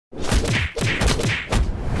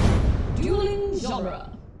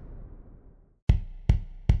genre.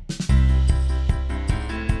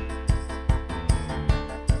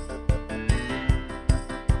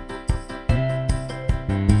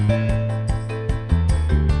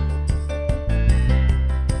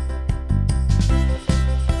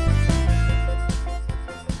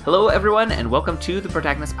 Hello, everyone, and welcome to the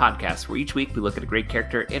Protagonist Podcast, where each week we look at a great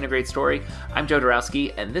character in a great story. I'm Joe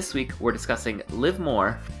Dorowski, and this week we're discussing Liv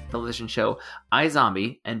Moore, television show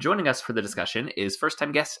iZombie, and joining us for the discussion is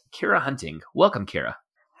first-time guest Kira Hunting. Welcome, Kira.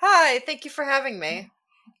 Hi, thank you for having me.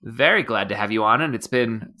 Very glad to have you on, and it's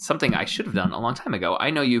been something I should have done a long time ago. I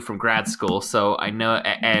know you from grad school, so I know,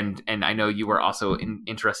 and I know you were also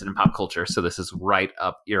interested in pop culture, so this is right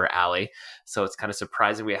up your alley. So it's kind of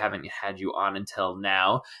surprising we haven't had you on until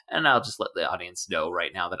now, and I'll just let the audience know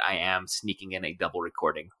right now that I am sneaking in a double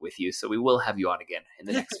recording with you, so we will have you on again in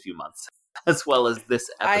the next few months, as well as this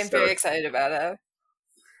episode. I'm very excited about it.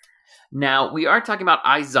 Now, we are talking about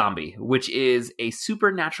iZombie, which is a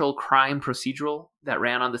supernatural crime procedural that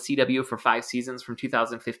ran on the CW for 5 seasons from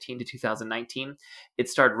 2015 to 2019. It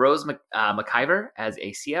starred Rose McIver as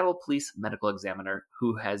a Seattle police medical examiner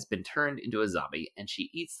who has been turned into a zombie, and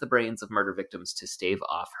she eats the brains of murder victims to stave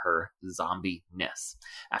off her zombie-ness.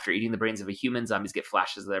 After eating the brains of a human, zombies get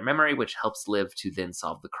flashes of their memory, which helps Liv to then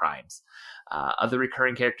solve the crimes. Other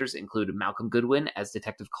recurring characters include Malcolm Goodwin as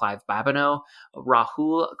Detective Clive Babineau,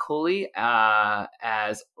 Rahul Kohli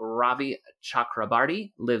as Ravi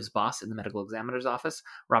Chakrabarty, Liv's boss in the medical examiner's office,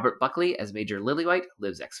 Robert Buckley as Major Lillywhite,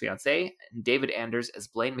 Liv's ex-fiancé, and David Anders as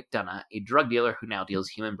Blaine McDonough, a drug dealer who now deals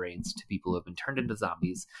human brains to people who have been turned into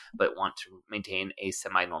zombies but want to maintain a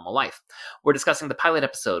semi-normal life. We're discussing the pilot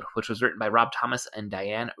episode, which was written by Rob Thomas and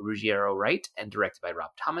Diane Ruggiero-Wright and directed by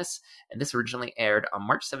Rob Thomas, and this originally aired on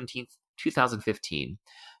March 17th, 2015.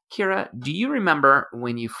 Kira, do you remember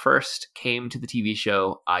when you first came to the TV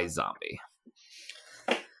show iZombie?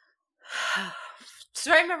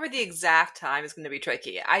 So I remember the exact time is going to be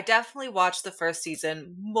tricky. I definitely watched the first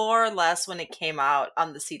season more or less when it came out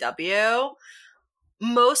on the CW.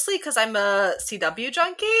 Mostly because I'm a CW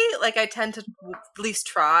junkie. Like, I tend to at least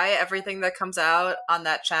try everything that comes out on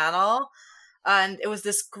that channel. And it was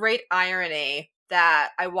this great irony that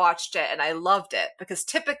I watched it and I loved it. Because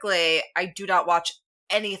typically, I do not watch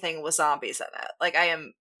anything with zombies in it. Like, I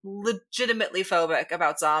am legitimately phobic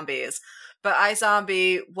about zombies. But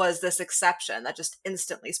iZombie was this exception that just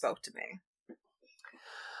instantly spoke to me.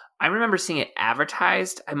 I remember seeing it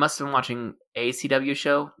advertised. I must have been watching a CW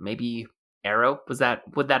show, maybe Arrow.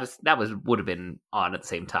 Would have been on at the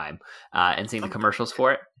same time, and seeing the commercials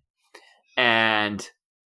for it. And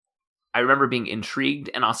I remember being intrigued,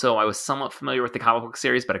 and also I was somewhat familiar with the comic book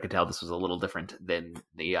series, but I could tell this was a little different than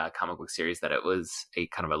the comic book series that it was a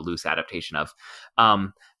kind of a loose adaptation of.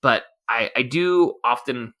 But I do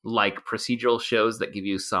often like procedural shows that give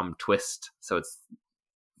you some twist. So it's,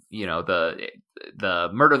 you know, the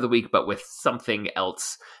murder of the week, but with something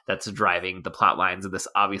else that's driving the plot lines. And this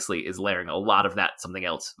obviously is layering a lot of that something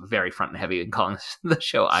else very front and heavy and calling the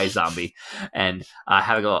show iZombie and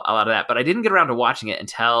having a lot of that. But I didn't get around to watching it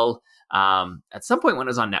until at some point when it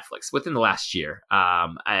was on Netflix within the last year.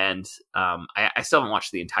 I still haven't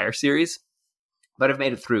watched the entire series, but I've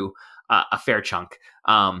made it through a fair chunk.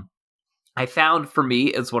 I found for me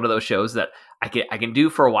it's one of those shows that I can do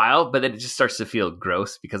for a while, but then it just starts to feel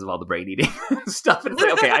gross because of all the brain eating stuff. And it's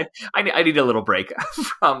like, okay, I need a little break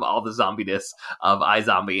from all the zombiness of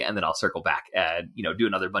iZombie, and then I'll circle back and, you know, do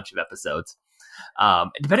another bunch of episodes.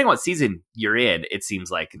 Depending on what season you're in, it seems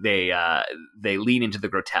like they lean into the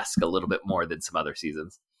grotesque a little bit more than some other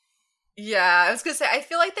seasons. Yeah, I was going to say, I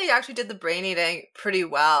feel like they actually did the brain eating pretty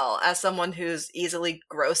well as someone who's easily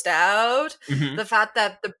grossed out. Mm-hmm. The fact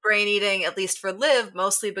that the brain eating, at least for Liv,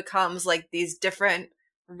 mostly becomes like these different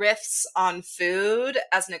riffs on food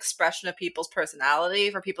as an expression of people's personality.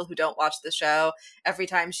 For people who don't watch the show, every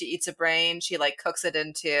time she eats a brain, she like cooks it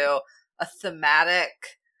into a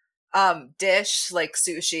thematic dish like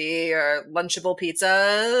sushi or Lunchable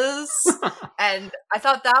pizzas. And I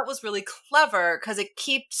thought that was really clever because it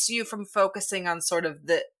keeps you from focusing on sort of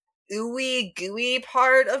the ooey gooey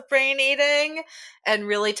part of brain eating and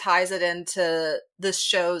really ties it into this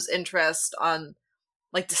show's interest on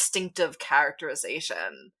like distinctive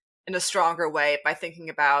characterization in a stronger way by thinking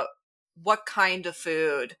about what kind of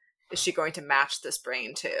food is she going to match this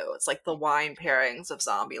brain to. It's like the wine pairings of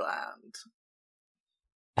Zombieland.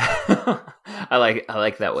 I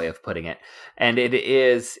like that way of putting it, and it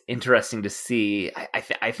is interesting to see.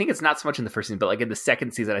 I think it's not so much in the first season, but like in the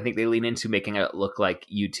second season, I think they lean into making it look like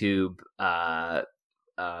YouTube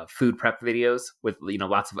food prep videos with,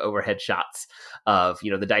 lots of overhead shots of,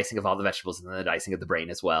 the dicing of all the vegetables and then the dicing of the brain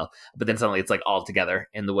as well. But then suddenly it's like all together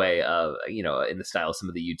in the way of, in the style of some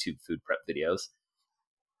of the YouTube food prep videos.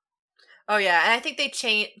 Oh yeah, and I think they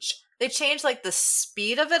change like the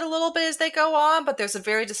speed of it a little bit as they go on, but there's a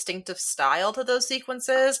very distinctive style to those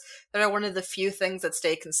sequences that are one of the few things that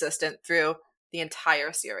stay consistent through the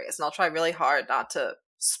entire series. And I'll try really hard not to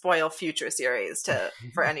spoil future series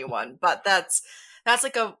for anyone, but that's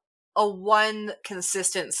like a one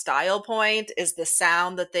consistent style point is the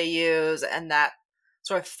sound that they use and that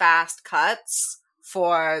sort of fast cuts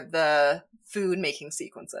for the food making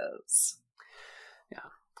sequences.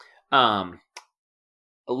 Yeah.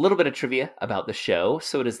 A little bit of trivia about the show.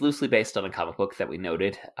 So it is loosely based on a comic book that we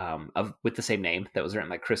noted with the same name that was written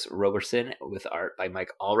by Chris Roberson with art by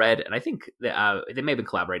Mike Allred. And I think they may have been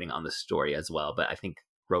collaborating on the story as well, but I think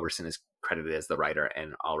Roberson is credited as the writer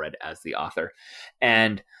and Allred as the author.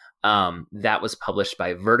 And that was published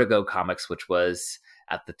by Vertigo Comics, which was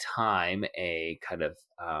at the time a kind of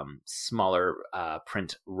smaller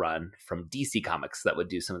print run from DC Comics that would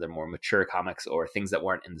do some of their more mature comics or things that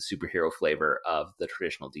weren't in the superhero flavor of the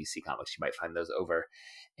traditional DC Comics. You might find those over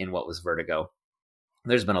in what was Vertigo.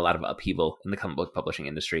 There's been a lot of upheaval in the comic book publishing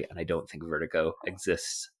industry, and I don't think Vertigo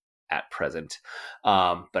exists at present.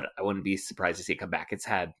 But I wouldn't be surprised to see it come back. It's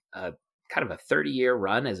had kind of a 30-year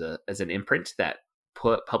run as an imprint that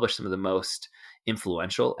published some of the most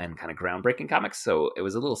influential and kind of groundbreaking comics. So it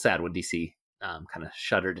was a little sad when DC kind of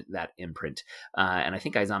shuttered that imprint. And I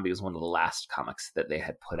think iZombie was one of the last comics that they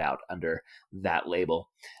had put out under that label.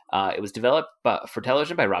 It was developed for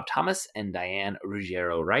television by Rob Thomas and Diane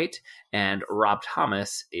Ruggiero Wright. And Rob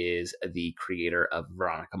Thomas is the creator of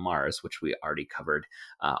Veronica Mars, which we already covered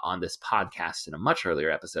on this podcast in a much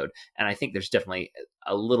earlier episode. And I think there's definitely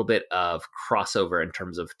a little bit of crossover in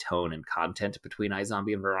terms of tone and content between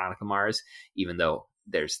iZombie and Veronica Mars, even though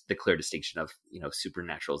there's the clear distinction of,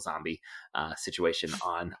 supernatural zombie situation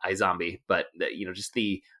on iZombie, but just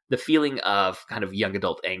the feeling of kind of young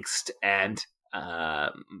adult angst and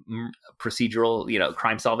procedural,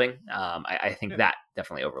 crime solving. I think that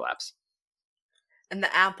definitely overlaps. And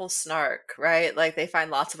the ample snark, right? Like they find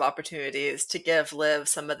lots of opportunities to give Liv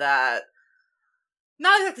some of that,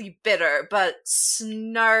 not exactly bitter, but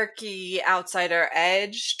snarky outsider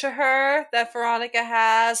edge to her that Veronica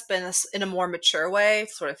has, but in a more mature way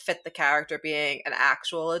to sort of fit the character being an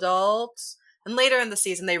actual adult. And later in the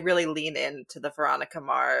season, they really lean into the Veronica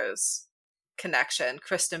Mars connection.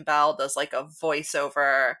 Kristen Bell does like a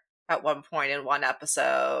voiceover at one point in one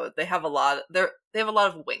episode. They have a lot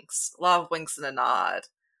of winks, and a nod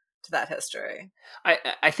to that history.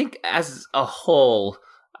 I think as a whole,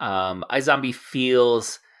 iZombie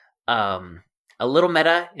feels a little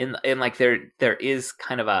meta in like there is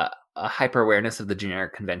kind of a hyper awareness of the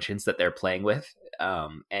generic conventions that they're playing with,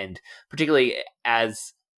 and particularly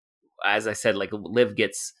as I said, like Liv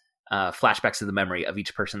gets flashbacks to the memory of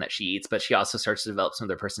each person that she eats, but she also starts to develop some of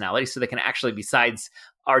their personalities, so they can actually, besides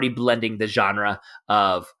already blending the genre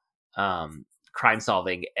of crime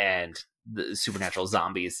solving and the supernatural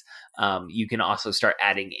zombies, you can also start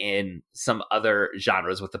adding in some other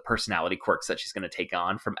genres with the personality quirks that she's going to take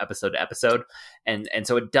on from episode to episode, and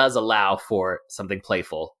so it does allow for something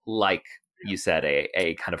playful, like you said,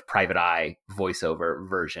 a kind of private eye voiceover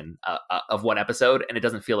version of one episode, and it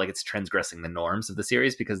doesn't feel like it's transgressing the norms of the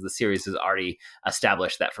series, because the series has already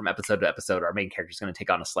established that from episode to episode our main character is going to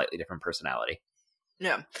take on a slightly different personality.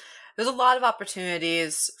 Yeah, there's a lot of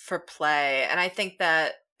opportunities for play, and I think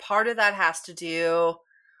that part of that has to do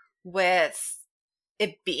with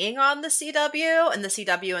it being on the CW, and the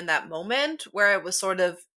CW in that moment where it was sort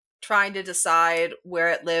of trying to decide where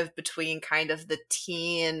it lived between kind of the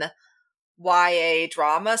teen YA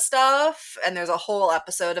drama stuff, and there's a whole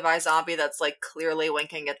episode of iZombie that's like clearly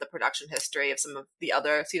winking at the production history of some of the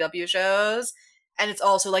other CW shows, and it's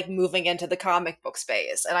also like moving into the comic book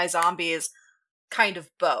space, and iZombie is kind of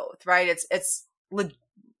both, right? It's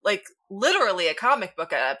like literally a comic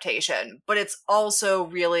book adaptation, but it's also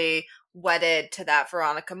really wedded to that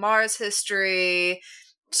Veronica Mars history,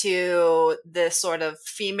 to this sort of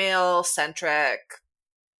female-centric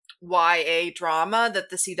YA drama that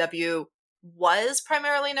the CW was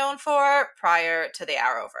primarily known for prior to the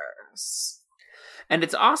Arrowverse. And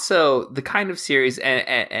it's also the kind of series,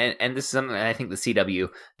 and this is something that I think the CW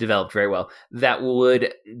developed very well, that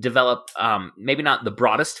would develop maybe not the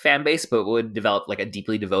broadest fan base, but would develop like a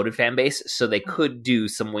deeply devoted fan base, so they could do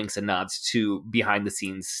some winks and nods to behind the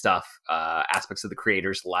scenes stuff, aspects of the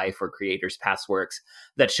creator's life or creator's past works,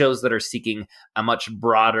 that shows that are seeking a much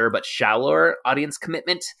broader but shallower audience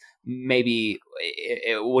commitment, maybe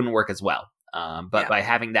it wouldn't work as well. But by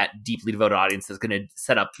having that deeply devoted audience that's going to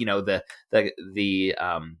set up, the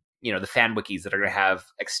fan wikis that are going to have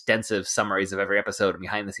extensive summaries of every episode and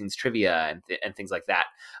behind the scenes trivia and things like that.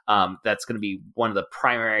 That's going to be one of the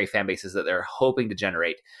primary fan bases that they're hoping to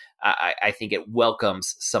generate. I think it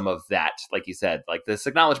welcomes some of that, like you said, like this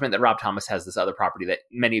acknowledgement that Rob Thomas has this other property that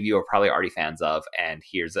many of you are probably already fans of. And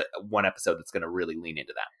here's one episode that's going to really lean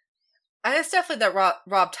into that. And it's definitely that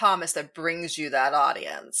Rob Thomas that brings you that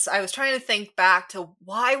audience. I was trying to think back to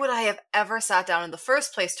why would I have ever sat down in the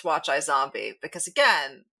first place to watch iZombie? Because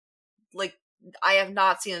again, like, I have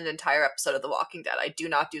not seen an entire episode of The Walking Dead. I do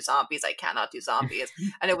not do zombies. I cannot do zombies.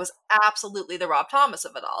 And it was absolutely the Rob Thomas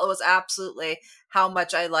of it all. It was absolutely how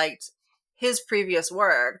much I liked his previous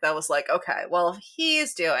work that was like, okay, well, if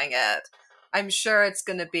he's doing it, I'm sure it's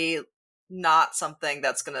going to be not something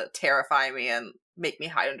that's going to terrify me and make me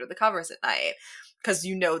hide under the covers at night, because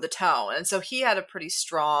you know the tone. And so he had a pretty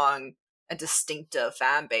strong and distinctive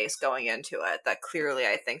fan base going into it that clearly,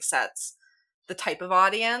 I think, sets the type of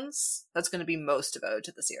audience that's going to be most devoted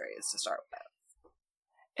to the series to start with.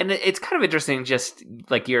 And it's kind of interesting, just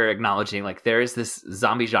like you're acknowledging, like there is this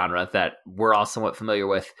zombie genre that we're all somewhat familiar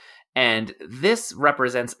with. And this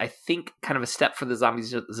represents, I think, kind of a step for the zombie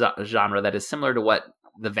genre that is similar to what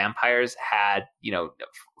the vampires had,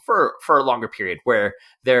 for a longer period, where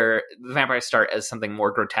the vampires start as something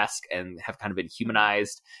more grotesque and have kind of been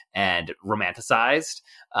humanized and romanticized.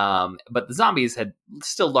 But the zombies had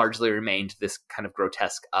still largely remained this kind of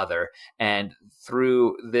grotesque other. And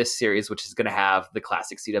through this series, which is going to have the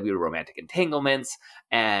classic CW romantic entanglements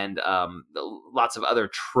and lots of other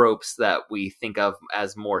tropes that we think of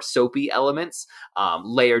as more soapy elements,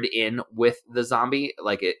 layered in with the zombie,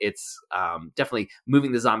 like it's definitely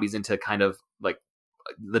moving the zombies into kind of like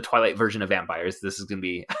the Twilight version of vampires. This is going to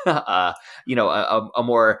be, a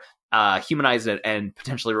more humanized and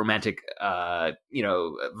potentially romantic,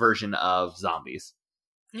 version of zombies.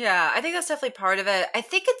 Yeah, I think that's definitely part of it. I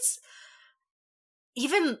think it's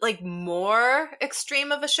even like more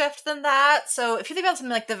extreme of a shift than that. So if you think about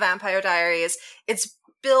something like The Vampire Diaries, it's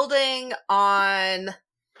building on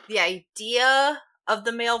the idea of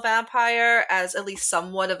the male vampire as at least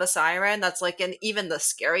somewhat of a siren. That's like in even the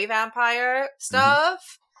scary vampire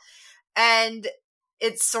stuff. Mm-hmm. And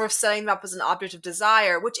it's sort of setting them up as an object of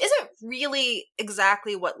desire, which isn't really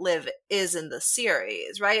exactly what Liv is in the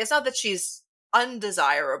series, right? It's not that she's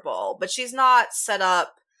undesirable, but she's not set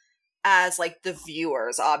up as like the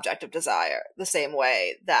viewer's object of desire the same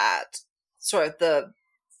way that sort of the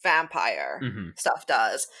vampire stuff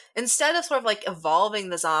does. Instead of sort of like evolving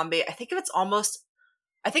the zombie, I think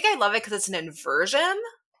I love it because it's an inversion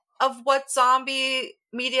of what zombie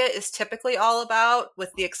media is typically all about,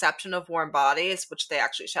 with the exception of Warm Bodies, which they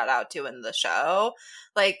actually shout out to in the show.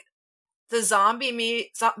 Like,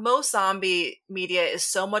 the most zombie media is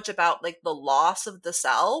so much about like the loss of the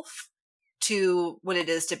self to what it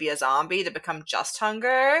is to be a zombie, to become just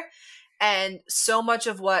hunger. And so much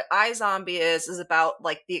of what iZombie is about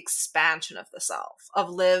like the expansion of the self, of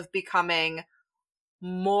Liv becoming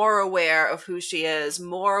more aware of who she is,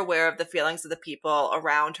 more aware of the feelings of the people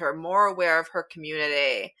around her, more aware of her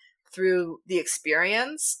community through the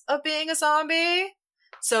experience of being a zombie.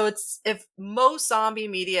 So if most zombie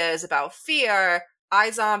media is about fear,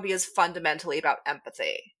 iZombie is fundamentally about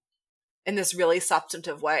empathy in this really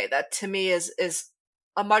substantive way that to me is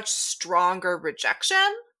a much stronger rejection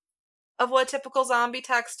of what typical zombie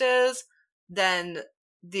text is than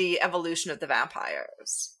the evolution of the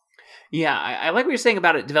vampires. Yeah, I like what you're saying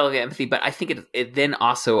about it developing empathy, but I think it then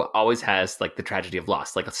also always has like the tragedy of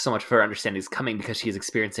loss. Like so much of her understanding is coming because she is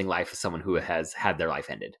experiencing life as someone who has had their life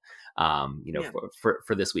ended,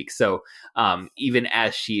 for this week. So even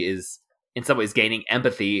as she is in some ways gaining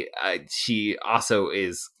empathy, she also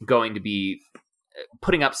is going to be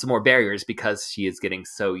putting up some more barriers because she is getting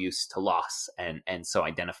so used to loss and so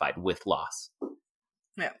identified with loss.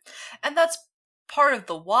 Yeah, and that's part of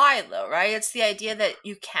the why, though, right? It's the idea that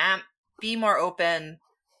you can't be more open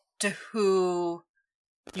to who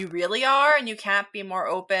you really are, and you can't be more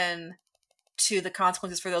open to the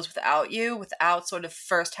consequences for those without you, without sort of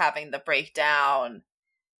first having the breakdown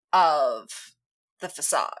of the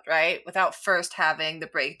facade, right? Without first having the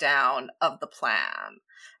breakdown of the plan.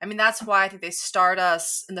 I mean, that's why I think they start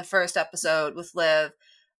us in the first episode with Liv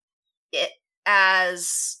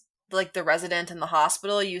as like the resident in the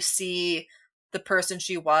hospital. You see the person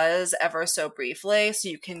she was ever so briefly, so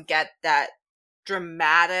you can get that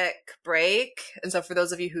dramatic break. And so for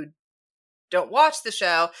those of you who don't watch the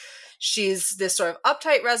show, she's this sort of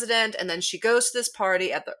uptight resident, and then she goes to this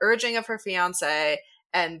party at the urging of her fiance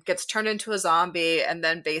and gets turned into a zombie, and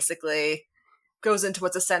then basically goes into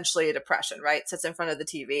what's essentially a depression, right? Sits in front of the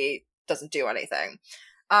TV, doesn't do anything.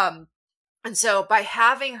 And so by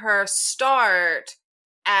having her start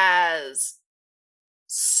as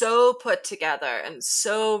so put together and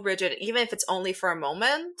so rigid, even if it's only for a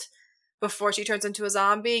moment before she turns into a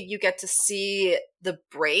zombie, you get to see the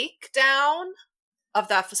breakdown of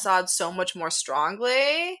that facade so much more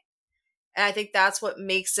strongly. And I think that's what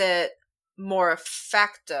makes it more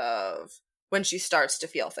effective when she starts to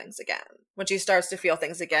feel things again. When she starts to feel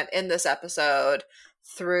things again in this episode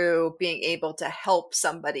through being able to help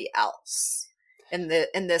somebody else. In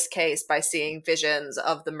this case, by seeing visions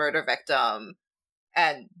of the murder victim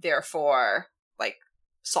and therefore like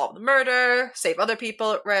solve the murder, save other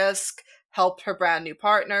people at risk, help her brand new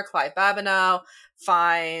partner, Clive Babineau,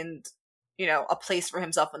 find, you know, a place for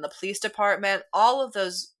himself in the police department. All of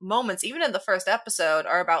those moments, even in the first episode,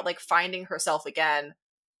 are about like finding herself again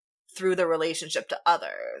through the relationship to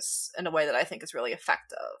others in a way that I think is really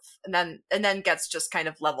effective. And then gets just kind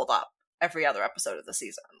of leveled up every other episode of the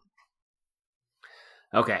season.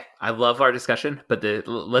 Okay, I love our discussion, but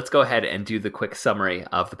let's go ahead and do the quick summary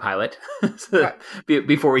of the pilot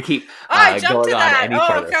before we keep I jumped to going that. on any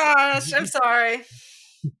further. Oh gosh, I'm sorry.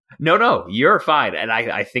 No, you're fine. And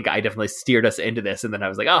I think I definitely steered us into this. And then I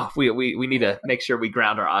was like, oh, we need to make sure we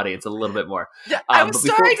ground our audience a little bit more. Yeah, I was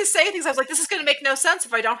sorry to say things. I was like, this is going to make no sense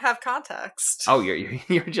if I don't have context. Oh,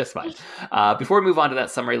 you're just fine. Before we move on to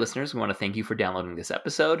that summary, listeners, we want to thank you for downloading this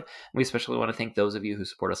episode. We especially want to thank those of you who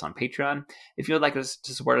support us on Patreon. If you would like us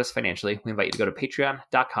to support us financially, we invite you to go to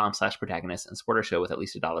patreon.com/protagonist and support our show with at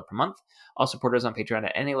least $1 per month. All supporters on Patreon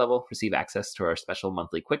at any level receive access to our special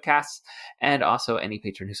monthly quickcasts. And also any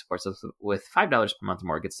patron who supports us with $5 per month or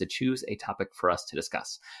more gets to choose a topic for us to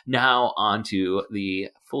discuss. Now on to the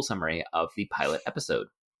full summary of the pilot episode.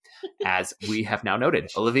 As we have now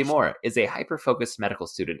noted, Liv Moore is a hyper-focused medical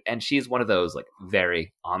student, and she is one of those like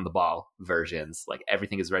very on-the-ball versions. Like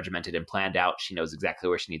everything is regimented and planned out. She knows exactly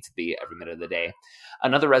where she needs to be every minute of the day.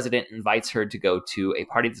 Another resident invites her to go to a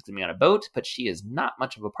party that's going to be on a boat, but she is not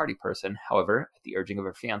much of a party person. However, at the urging of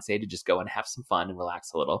her fiancé to just go and have some fun and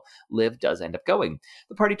relax a little, Liv does end up going.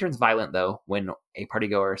 The party turns violent, though, when a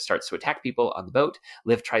partygoer starts to attack people on the boat.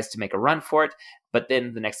 Liv tries to make a run for it, but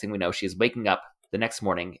then the next thing we know, she is waking up the next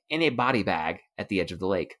morning in a body bag at the edge of the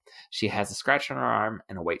lake. She has a scratch on her arm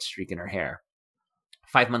and a white streak in her hair.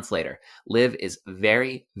 5 months later, Liv is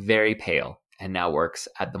very, very pale and now works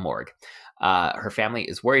at the morgue. Her family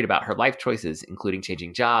is worried about her life choices, including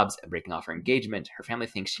changing jobs and breaking off her engagement. Her family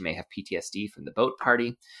thinks she may have PTSD from the boat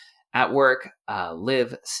party. At work,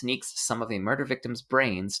 Liv sneaks some of a murder victim's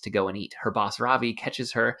brains to go and eat. Her boss, Ravi,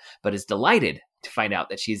 catches her, but is delighted to find out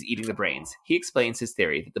that she is eating the brains. He explains his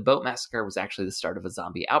theory that the boat massacre was actually the start of a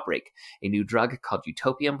zombie outbreak. A new drug called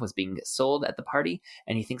utopium was being sold at the party,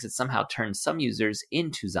 and he thinks it somehow turned some users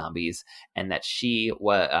into zombies, and that she,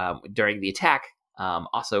 during the attack,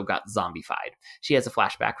 also got zombified. She has a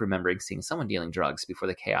flashback remembering seeing someone dealing drugs before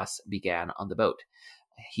the chaos began on the boat.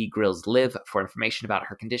 He grills Liv for information about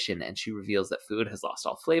her condition, and she reveals that food has lost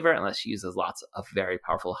all flavor unless she uses lots of very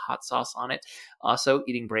powerful hot sauce on it. Also,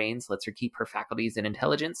 eating brains lets her keep her faculties and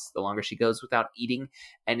intelligence. The longer she goes without eating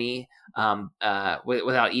anything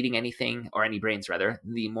or any brains, rather,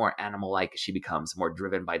 the more animal-like she becomes, more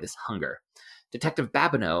driven by this hunger. Detective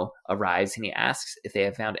Babineau arrives and he asks if they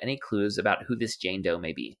have found any clues about who this Jane Doe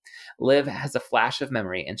may be. Liv has a flash of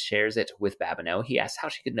memory and shares it with Babineau. He asks how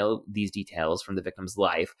she could know these details from the victim's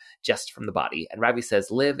life just from the body, and Ravi says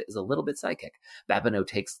Liv is a little bit psychic. Babineau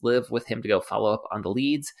takes Liv with him to go follow up on the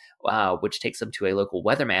leads, which takes him to a local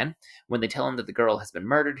weatherman. When they tell him that the girl has been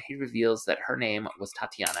murdered, he reveals that her name was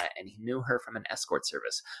Tatiana and he knew her from an escort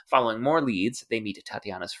service. Following more leads, they meet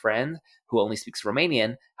Tatiana's friend, who only speaks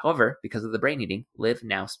Romanian. However, because of the brain eating, Liv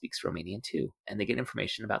now speaks Romanian too, and they get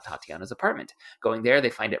information about Tatiana's apartment. Going there, they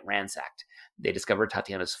find it ransacked. They discover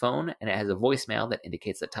Tatiana's phone, and it has a voicemail that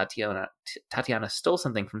indicates that Tatiana stole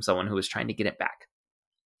something from someone who was trying to get it back.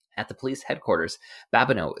 At the police headquarters,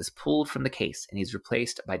 Babineau is pulled from the case, and he's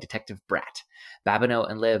replaced by Detective Bratt.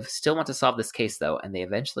 Babineau and Liv still want to solve this case, though, and they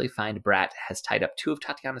eventually find Bratt has tied up two of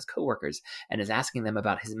Tatiana's co-workers and is asking them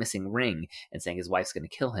about his missing ring and saying his wife's going to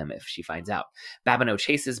kill him if she finds out. Babineau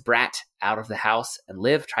chases Bratt out of the house, and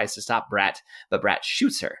Liv tries to stop Bratt, but Bratt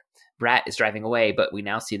shoots her. Bratt is driving away, but we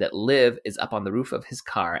now see that Liv is up on the roof of his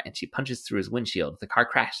car and she punches through his windshield. The car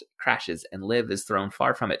crashes and Liv is thrown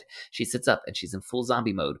far from it. She sits up and she's in full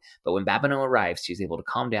zombie mode, but when Babineau arrives, she's able to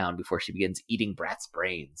calm down before she begins eating Bratt's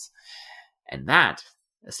brains. And that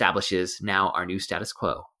establishes now our new status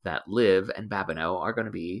quo, that Liv and Babineau are going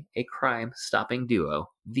to be a crime-stopping duo.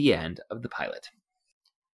 The end of the pilot.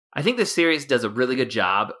 I think this series does a really good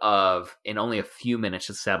job of, in only a few minutes,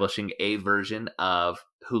 establishing a version of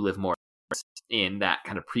who Liv Moore is in that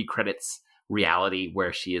kind of pre-credits reality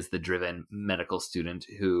where she is the driven medical student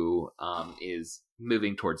who is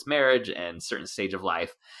moving towards marriage and certain stage of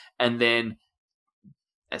life. And then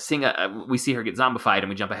we see her get zombified and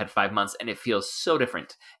we jump ahead 5 months and it feels so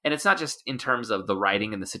different. And it's not just in terms of the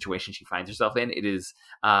writing and the situation she finds herself in. It is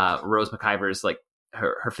Rose McIver's like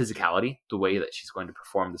her physicality, the way that she's going to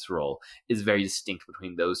perform this role is very distinct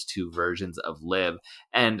between those two versions of Liv.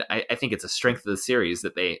 And I think it's a strength of the series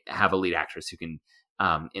that they have a lead actress who can,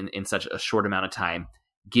 in such a short amount of time,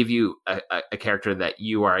 give you a character that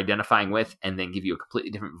you are identifying with and then give you a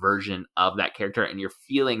completely different version of that character. And you're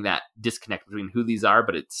feeling that disconnect between who these are,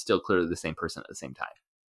 but it's still clearly the same person at the same time.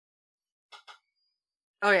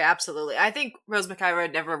 Oh, yeah, absolutely. I think Rose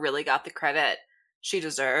McIver never really got the credit she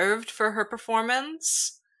deserved for her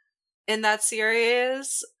performance in that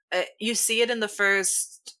series. You see it in the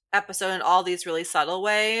first episode in all these really subtle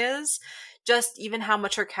ways. Just even how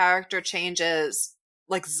much her character changes,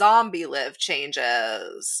 like zombie Liv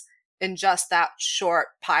changes in just that short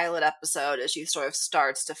pilot episode as she sort of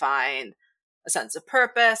starts to find a sense of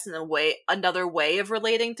purpose and another way of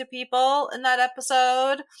relating to people in that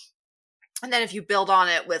episode. And then if you build on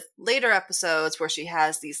it with later episodes where she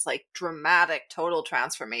has these like dramatic total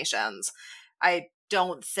transformations, I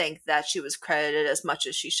don't think that she was credited as much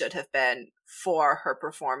as she should have been for her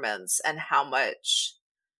performance and how much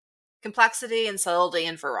complexity and subtlety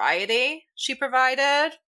and variety she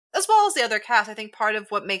provided, as well as the other cast. I think part of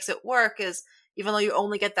what makes it work is even though you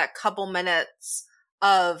only get that couple minutes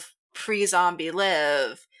of pre-zombie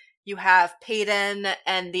Liv, you have Peyton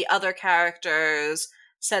and the other characters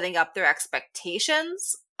setting up their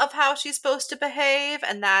expectations of how she's supposed to behave,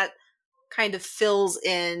 and that kind of fills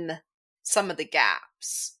in some of the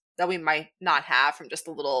gaps that we might not have from just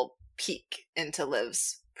a little peek into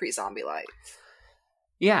Liv's pre-zombie life.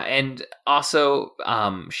 Yeah, and also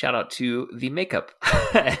shout out to the makeup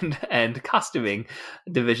and costuming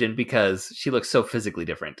division because she looks so physically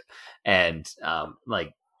different. And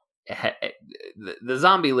the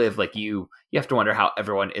zombie Liv, like you have to wonder how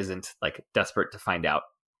everyone isn't like desperate to find out.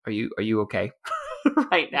 Are you okay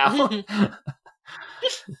right now?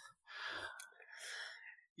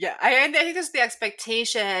 Yeah, I think there's the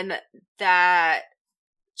expectation that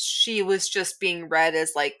she was just being read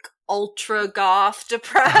as like ultra goth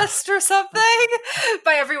depressed or something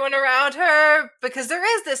by everyone around her, because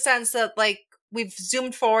there is this sense that like we've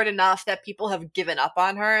zoomed forward enough that people have given up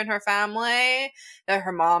on her and her family, that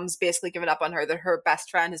her mom's basically given up on her, that her best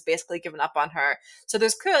friend has basically given up on her. So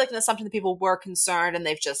there's clearly like an assumption that people were concerned and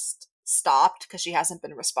they've just stopped because she hasn't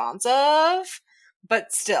been responsive.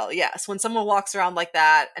 But still, yes, when someone walks around like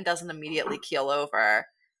that and doesn't immediately keel over,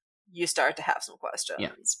 you start to have some questions.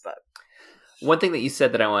 Yeah. But one thing that you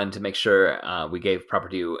said that I wanted to make sure we gave proper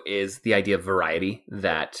due is the idea of variety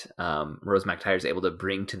that Rose McIver is able to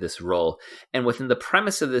bring to this role. And within the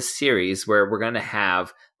premise of this series, where we're going to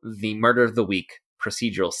have the murder of the week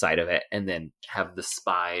procedural side of it, and then have the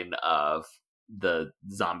spine of the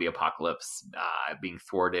zombie apocalypse being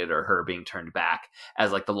thwarted or her being turned back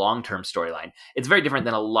as like the long-term storyline, it's very different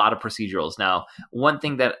than a lot of procedurals. Now, one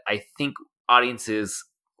thing that I think audiences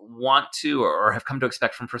want to or have come to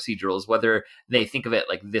expect from procedurals, whether they think of it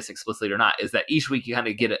like this explicitly or not, is that each week you kind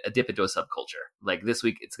of get a dip into a subculture. Like this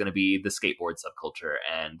week it's going to be the skateboard subculture,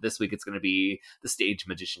 and this week it's going to be the stage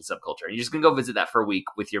magician subculture, and you're just going to go visit that for a week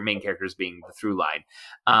with your main characters being the through line.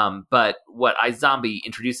 But what iZombie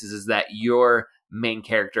introduces is that your main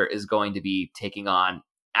character is going to be taking on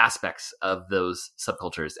aspects of those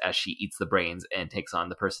subcultures as she eats the brains and takes on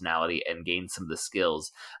the personality and gains some of the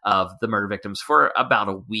skills of the murder victims for about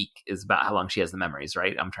a week, is about how long she has the memories,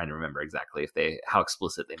 right? I'm trying to remember exactly how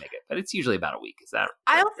explicit they make it, but it's usually about a week. Is that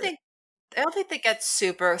I don't think they get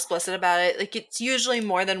super explicit about it. Like it's usually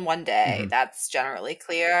more than one day. Mm-hmm. That's generally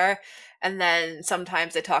clear. And then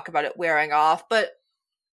sometimes they talk about it wearing off, but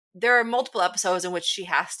there are multiple episodes in which she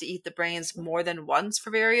has to eat the brains more than once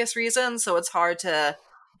for various reasons, so it's hard to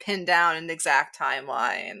pin down an exact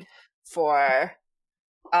timeline for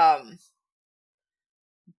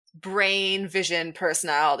brain vision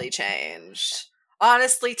personality change.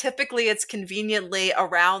 Honestly, typically it's conveniently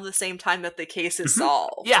around the same time that the case is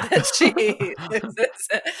solved. Yeah. So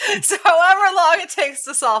however long it takes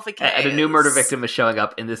to solve a case. And a new murder victim is showing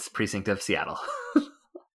up in this precinct of Seattle.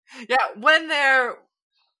 Yeah,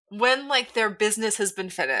 when like their business has been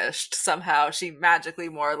finished, somehow she magically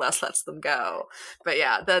more or less lets them go. But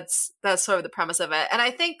yeah, that's sort of the premise of it. And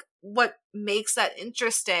I think what makes that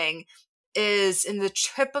interesting is in the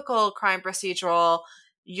typical crime procedural,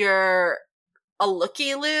 you're a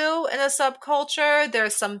looky-loo in a subculture.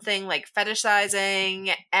 There's something like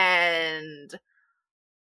fetishizing and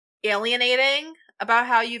alienating about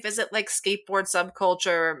how you visit like skateboard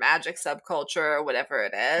subculture or magic subculture or whatever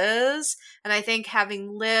it is. And I think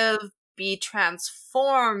having Liv be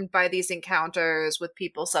transformed by these encounters with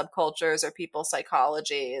people's subcultures or people's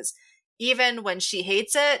psychologies, even when she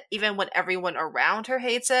hates it, even when everyone around her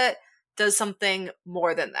hates it, does something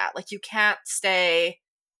more than that. Like, you can't stay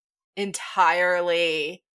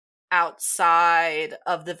entirely outside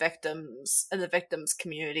of the victims and the victims'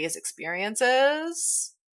 community's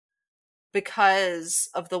experiences because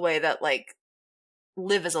of the way that, like,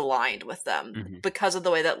 Liv is aligned with them, Mm-hmm. because of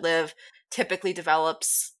the way that Liv typically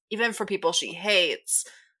develops, even for people she hates,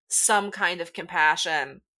 some kind of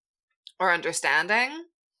compassion or understanding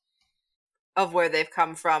of where they've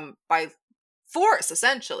come from by force,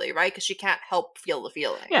 essentially, right? Because she can't help feel the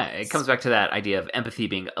feeling. Yeah, it comes back to that idea of empathy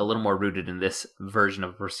being a little more rooted in this version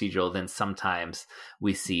of procedural than sometimes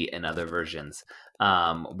we see in other versions,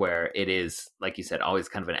 where it is, like you said, always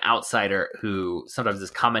kind of an outsider who sometimes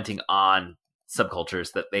is commenting on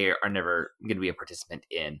subcultures that they are never going to be a participant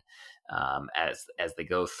in, as they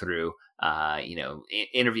go through,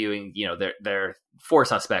 interviewing, their four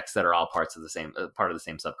suspects that are all part of the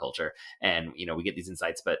same subculture, and we get these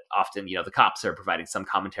insights, but often the cops are providing some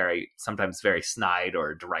commentary, sometimes very snide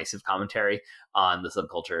or derisive commentary on the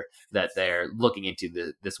subculture that they're looking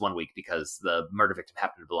into this one week because the murder victim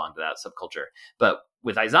happened to belong to that subculture. But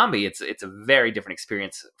with iZombie, it's a very different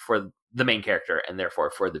experience for the main character and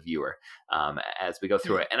therefore for the viewer, as we go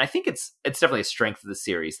through it. And I think it's definitely a strength of the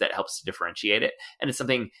series that helps to differentiate it. And it's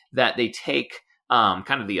something that they take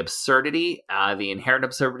kind of the absurdity, the inherent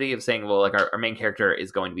absurdity of saying, well, like our main character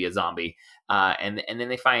is going to be a zombie. And then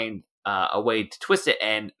they find a way to twist it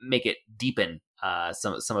and make it deepen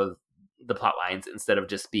some of the plot lines instead of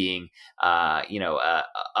just being, a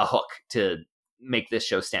hook to make this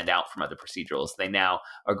show stand out from other procedurals. They now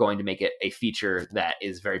are going to make it a feature that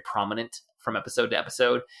is very prominent from episode to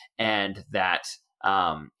episode, and that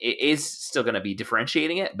it is still going to be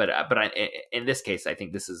differentiating it. But in this case, I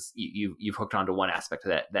think this is you've hooked onto one aspect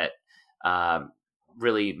of that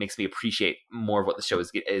really makes me appreciate more of what the show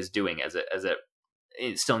is doing as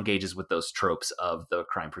it still engages with those tropes of the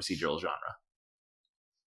crime procedural genre.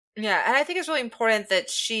 Yeah, and I think it's really important that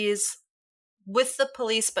she's with the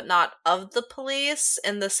police but not of the police,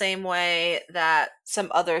 in the same way that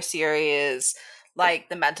some other series like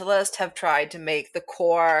The Mentalist have tried to make the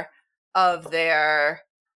core of their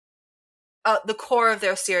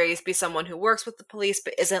series be someone who works with the police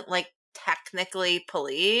but isn't like technically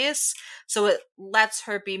police, so it lets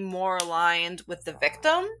her be more aligned with the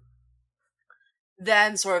victim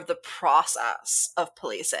than sort of the process of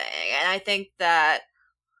policing. And I think that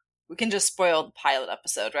we can just spoil the pilot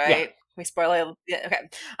episode, right? Yeah. We spoil it. Yeah, okay.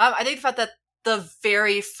 I think the fact that the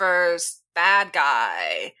very first bad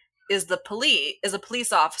guy is a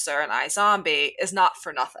police officer in iZombie is not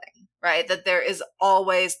for nothing, right? That there is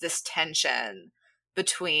always this tension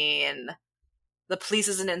between the police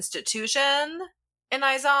as an institution in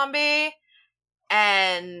iZombie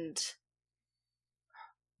and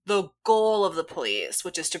the goal of the police,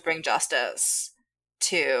 which is to bring justice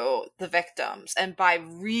to the victims. And by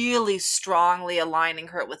really strongly aligning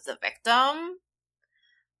her with the victim,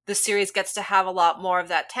 the series gets to have a lot more of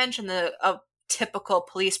that tension of typical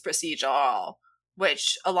police procedural,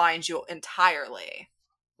 which aligns you entirely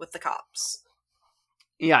with the cops.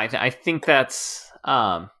 Yeah, I think that's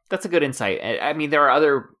a good insight. I mean, there are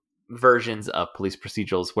other versions of police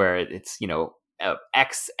procedurals where it's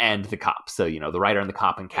X and the cop. So, the writer and the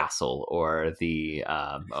cop in Castle, or the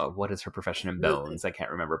what is her profession in Bones? I can't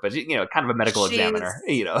remember, but kind of a medical examiner,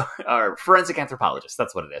 or forensic anthropologist.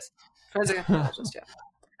 That's what it is. Forensic anthropologist, yeah.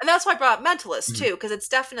 And that's why I brought up Mentalist too, because it's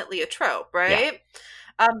definitely a trope, right?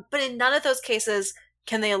 Yeah. But in none of those cases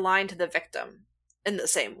can they align to the victim in the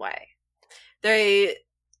same way.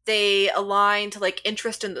 They align to like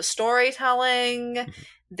interest in the storytelling. Mm-hmm.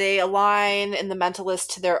 They align in the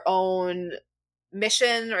Mentalist to their own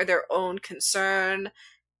mission or their own concern,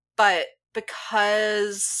 but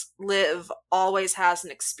because Liv always has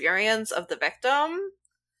an experience of the victim,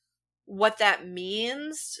 what that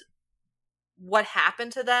means, what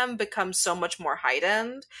happened to them, becomes so much more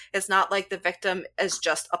heightened. It's not like the victim is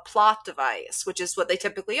just a plot device, which is what they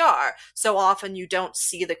typically are. So often you don't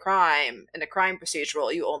see the crime in a crime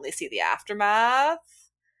procedural, you only see the aftermath.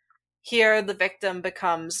 Here the victim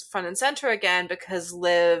becomes front and center again because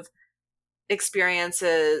Liv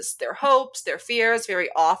experiences their hopes, their fears very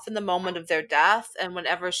often the moment of their death. And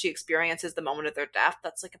whenever she experiences the moment of their death,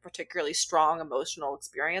 that's like a particularly strong emotional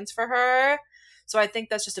experience for her. So I think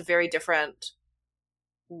that's just a very different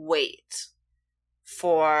wait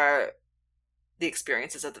for the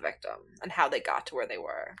experiences of the victim and how they got to where they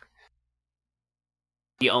were.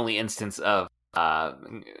 The only instance of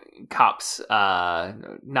cops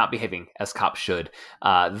not behaving as cops should,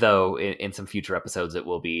 though in some future episodes it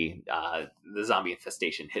will be the zombie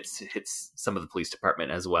infestation hits some of the police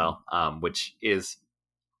department as well, which is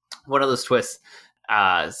one of those twists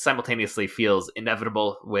simultaneously feels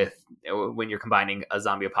inevitable with when you're combining a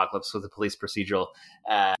zombie apocalypse with a police procedural,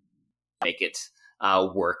 make it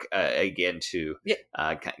work again to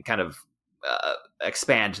kind of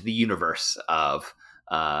expand the universe of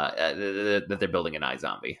that they're building in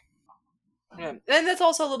iZombie. Yeah. And that's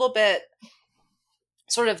also a little bit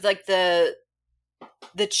sort of like the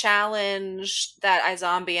challenge that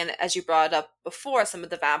iZombie, and as you brought up before, some of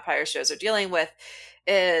the vampire shows are dealing with,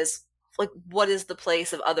 is like, what is the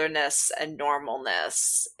place of otherness and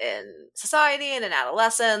normalness in society and in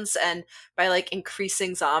adolescence? And by like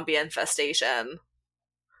increasing zombie infestation,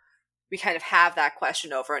 we kind of have that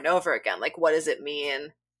question over and over again. Like, what does it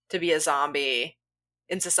mean to be a zombie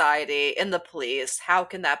in society, in the police? How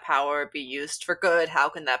can that power be used for good? How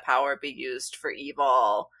can that power be used for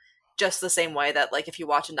evil? Just the same way that, like, if you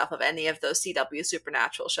watch enough of any of those CW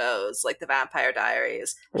supernatural shows, like The Vampire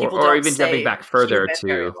Diaries, people or don't even stay jumping back further human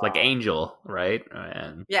very to like long. Angel, right?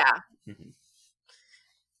 And Yeah. Mhm.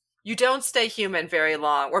 You don't stay human very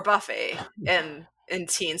long, or Buffy in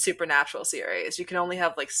teen supernatural series. You can only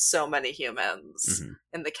have like so many humans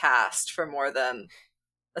in the cast for more than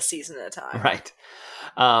a season at a time. Right.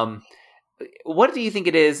 What do you think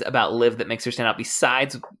it is about Liv that makes her stand out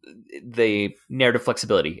besides the narrative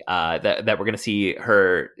flexibility that we're going to see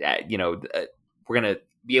her, we're going to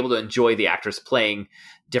be able to enjoy the actress playing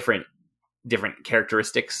different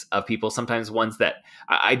characteristics of people. Sometimes ones that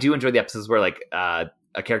I do enjoy the episodes where like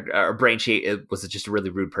a character or Brain, she was just a really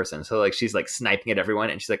rude person. So like she's like sniping at everyone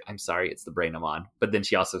and she's like, I'm sorry, it's the brain I'm on. But then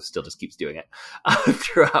she also still just keeps doing it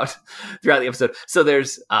throughout the episode. So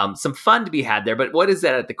there's some fun to be had there. But what is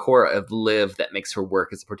that at the core of Liv that makes her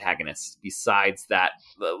work as a protagonist? Besides that,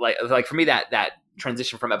 like for me, that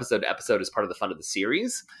transition from episode to episode is part of the fun of the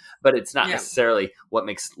series, but it's not necessarily what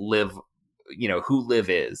makes Liv, who Liv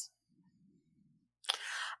is.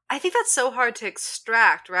 I think that's so hard to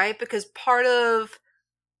extract, right? Because part of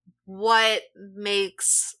what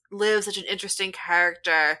makes Liv such an interesting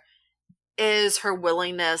character is her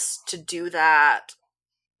willingness to do that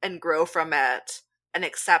and grow from it and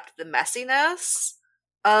accept the messiness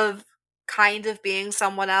of kind of being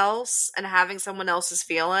someone else and having someone else's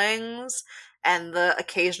feelings and the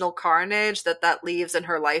occasional carnage that leaves in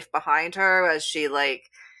her life behind her as she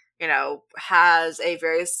has a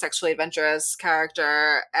very sexually adventurous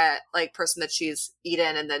character person that she's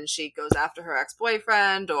eaten, and then she goes after her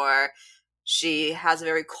ex-boyfriend, or she has a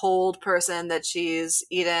very cold person that she's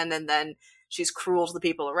eaten, and then she's cruel to the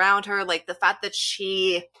people around her. Like, the fact that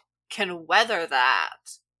she can weather that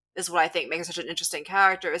is what I think makes her such an interesting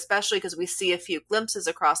character, especially because we see a few glimpses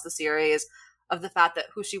across the series of the fact that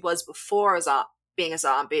who she was before being a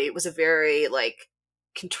zombie was a very,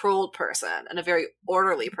 controlled person and a very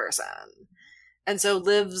orderly person. And so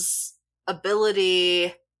Liv's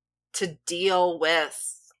ability to deal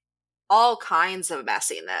with all kinds of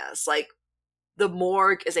messiness, like the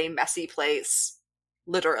morgue is a messy place,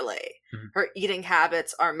 literally. Her eating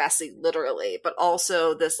habits are messy, literally, but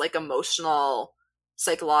also this emotional,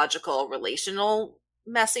 psychological, relational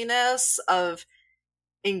messiness of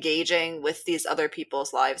engaging with these other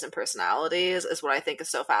people's lives and personalities is what I think is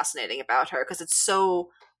so fascinating about her, because it's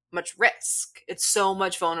so much risk, it's so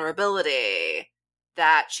much vulnerability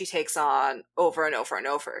that she takes on over and over and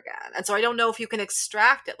over again. And so I don't know if you can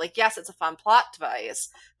extract it. Yes, it's a fun plot device,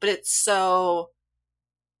 but it's so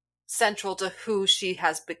central to who she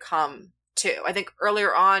has become too. I think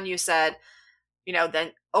earlier on you said,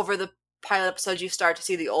 then over the pilot episode you start to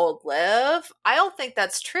see the old Liv. I don't think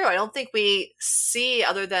that's true. I don't think we see,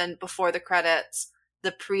 other than before the credits,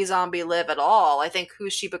 the pre-zombie Liv at all. I think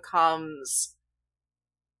who she becomes,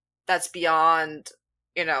 that's beyond,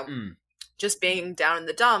 just being down in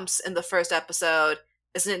the dumps in the first episode,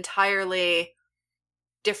 is an entirely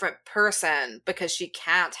different person because she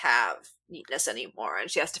can't have neatness anymore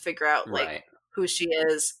and she has to figure out who she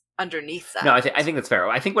is underneath that. No, I think that's fair.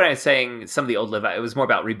 I think when I was saying some of the old Liv, it was more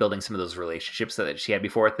about rebuilding some of those relationships that she had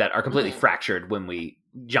before that are completely fractured when we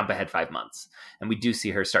jump ahead 5 months. And we do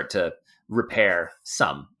see her start to repair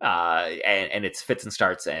some. And it's fits and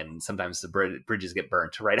starts, and sometimes the bridges get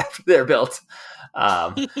burnt right after they're built.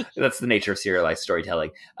 That's the nature of serialized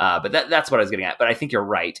storytelling. But that's what I was getting at. But I think you're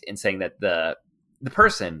right in saying that the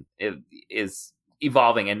person is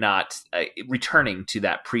evolving and not returning to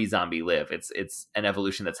that pre-zombie Liv. It's an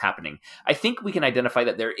evolution that's happening. I think we can identify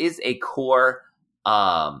that there is a core.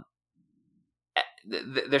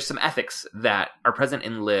 There's some ethics that are present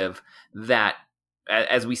in Liv that,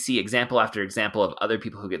 as we see example after example of other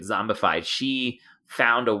people who get zombified, she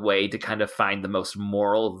found a way to kind of find the most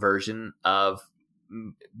moral version of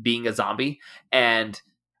being a zombie. And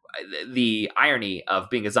the irony of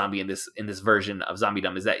being a zombie in this version of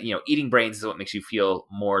zombiedom is that, eating brains is what makes you feel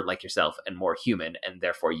more like yourself and more human, and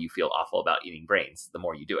therefore you feel awful about eating brains the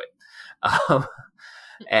more you do it.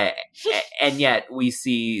 And yet we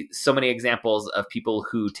see so many examples of people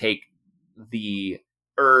who take the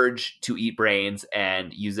urge to eat brains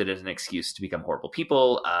and use it as an excuse to become horrible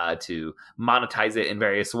people, to monetize it in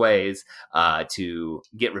various ways, to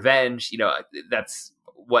get revenge. That's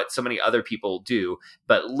what so many other people do.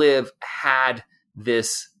 But Liv had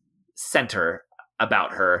this center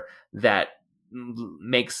about her that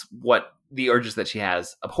makes what the urges that she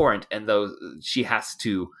has abhorrent, and those she has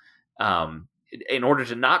to, in order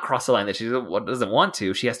to not cross the line that she doesn't want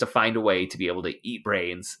to, she has to find a way to be able to eat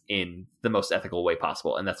brains in the most ethical way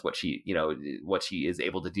possible. And that's what she is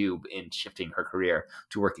able to do in shifting her career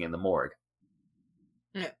to working in the morgue.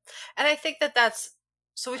 Yeah. And I think that's,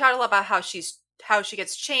 so we talked a lot about how she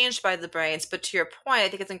gets changed by the brains, but to your point, I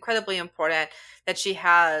think it's incredibly important that she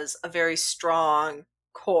has a very strong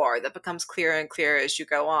core that becomes clearer and clearer as you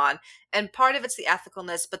go on. And part of it's the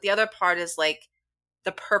ethicalness, but the other part is like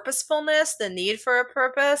the purposefulness, the need for a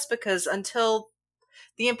purpose, because until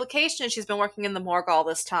the implication is she's been working in the morgue all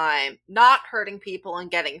this time, not hurting people and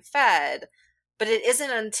getting fed, but it isn't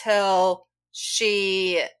until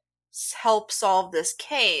she helps solve this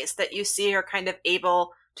case that you see her kind of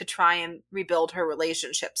able to try and rebuild her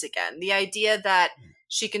relationships again. The idea that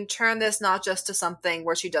she can turn this not just to something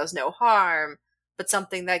where she does no harm, but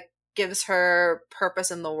something that gives her purpose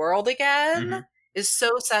in the world again is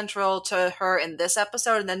so central to her in this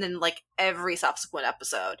episode, and then in like every subsequent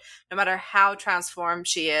episode. No matter how transformed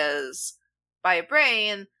she is by a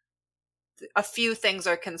brain, a few things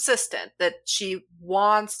are consistent. That she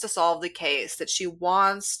wants to solve the case, that she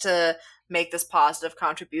wants to make this positive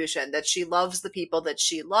contribution, that she loves the people that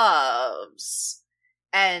she loves.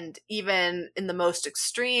 And even in the most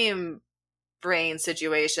extreme brain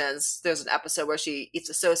situations, there's an episode where she eats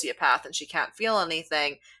a sociopath and she can't feel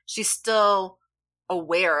anything. She's still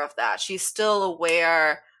aware of that. She's still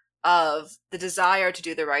aware of the desire to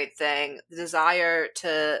do the right thing, the desire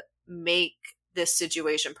to make this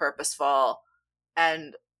situation purposeful,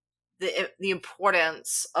 and the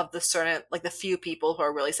importance of the certain, like the few people who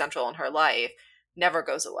are really central in her life never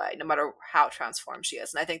goes away, no matter how transformed she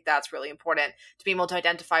is. And I think that's really important, to be able to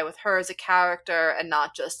identify with her as a character and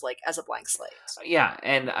not just like as a blank slate. Yeah,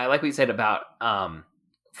 and I like what you said about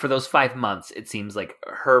for those 5 months, it seems like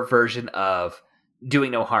her version of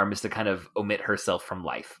doing no harm is to kind of omit herself from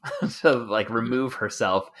life. So like remove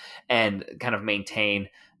herself and kind of maintain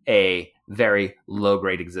a very low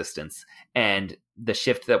grade existence. And the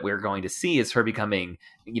shift that we're going to see is her becoming,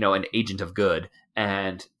 an agent of good,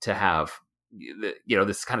 and to have,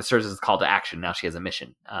 this kind of serves as a call to action. Now she has a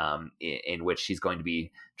mission in which she's going to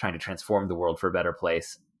be trying to transform the world for a better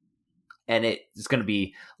place. And it's going to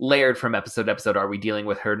be layered from episode to episode. Are we dealing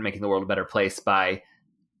with her making the world a better place by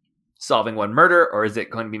solving one murder, or is it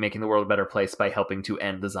going to be making the world a better place by helping to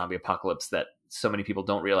end the zombie apocalypse that so many people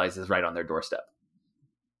don't realize is right on their doorstep?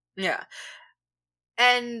 Yeah.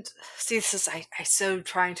 And see, this is, I so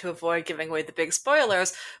trying to avoid giving away the big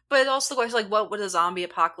spoilers, but also the question, like, what would a zombie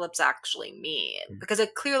apocalypse actually mean? Because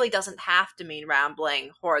it clearly doesn't have to mean rambling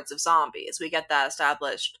hordes of zombies. We get that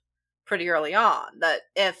established pretty early on, that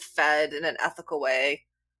if fed in an ethical way,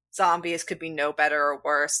 zombies could be no better or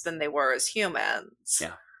worse than they were as humans.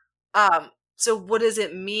 Yeah. So what does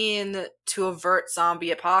it mean to avert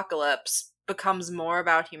zombie apocalypse becomes more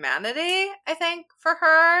about humanity, I think, for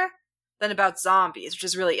her, than about zombies, which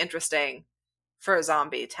is really interesting for a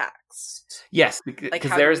zombie text. Yes,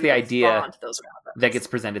 because there's the idea that gets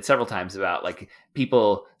presented several times about like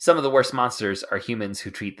people, some of the worst monsters are humans who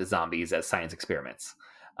treat the zombies as science experiments,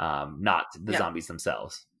 not the zombies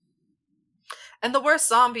themselves. And the worst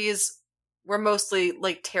zombies were mostly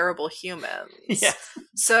like terrible humans. Yes.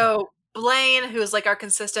 So Blaine, who's like our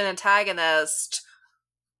consistent antagonist,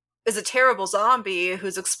 is a terrible zombie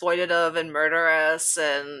who's exploitative and murderous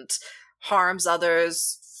and harms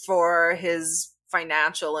others for his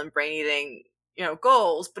financial and brain-eating,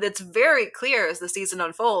 goals. But it's very clear as the season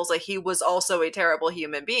unfolds that he was also a terrible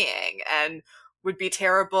human being and would be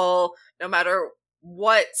terrible no matter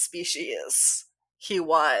what species he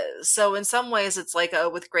was. So in some ways it's like a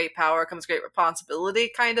with great power comes great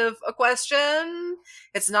responsibility kind of a question.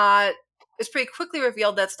 It's pretty quickly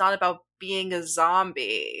revealed that it's not about being a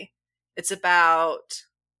zombie. It's about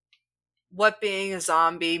what being a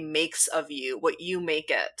zombie makes of you, what you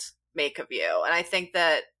make of you. And I think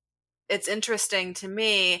that it's interesting to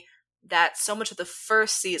me that so much of the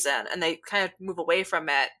first season, and they kind of move away from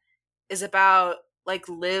it, is about like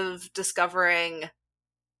Liv discovering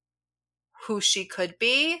who she could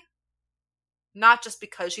be, not just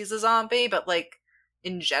because she's a zombie, but like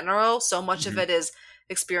in general. So much of it is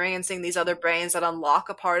experiencing these other brains that unlock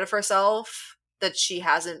a part of herself that she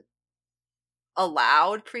hasn't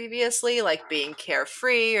allowed previously, like being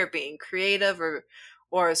carefree or being creative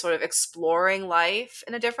or sort of exploring life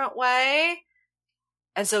in a different way.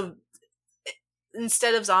 And so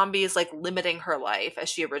instead of zombies like limiting her life as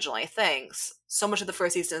she originally thinks, so much of the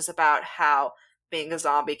first season is about how being a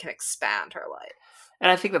zombie can expand her life.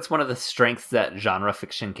 And I think that's one of the strengths that genre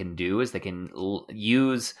fiction can do, is they can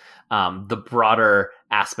use the broader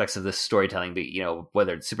aspects of this storytelling,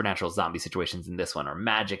 whether it's supernatural zombie situations in this one, or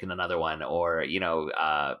magic in another one, or,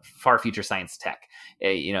 far future science tech,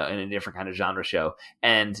 in a different kind of genre show.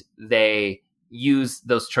 And they use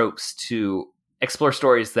those tropes to explore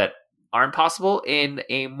stories that aren't possible in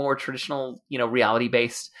a more traditional,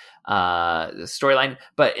 reality-based storyline.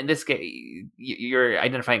 But in this case, you're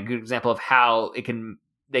identifying a good example of how they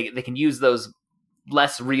can use those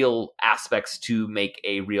less real aspects to make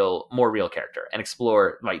a more real character and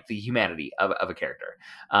explore like the humanity of a character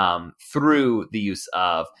through the use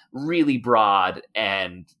of really broad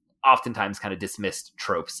and oftentimes kind of dismissed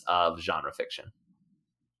tropes of genre fiction.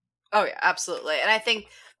 Oh yeah, absolutely. And I think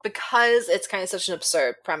because it's kind of such an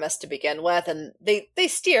absurd premise to begin with, and they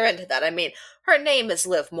steer into that. I mean, her name is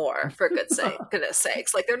Liv Moore, for goodness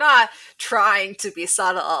sakes. Like, they're not trying to be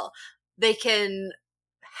subtle. They can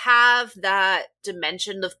have that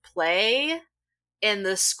dimension of play in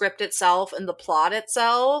the script itself and the plot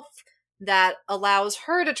itself that allows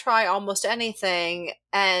her to try almost anything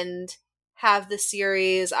and have the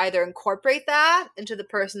series either incorporate that into the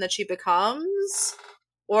person that she becomes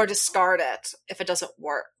or discard it if it doesn't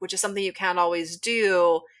work, which is something you can't always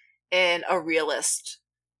do in a realist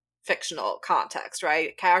fictional context,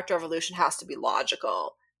 right? Character evolution has to be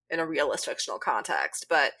logical in a realist fictional context.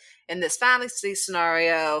 But in this fantasy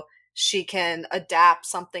scenario, she can adapt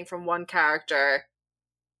something from one character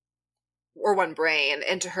or one brain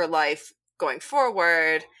into her life going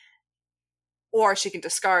forward, or she can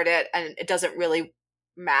discard it and it doesn't really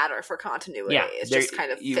matter for continuity. Yeah, it's just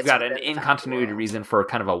kind of you've got an in-continuity reason for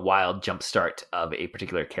kind of a wild jumpstart of a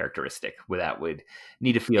particular characteristic where that would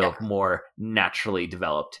need to feel more naturally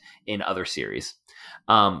developed in other series.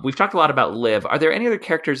 We've talked a lot about Liv. Are there any other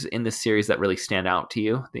characters in this series that really stand out to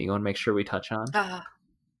you that you want to make sure we touch on?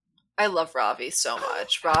 I love Ravi so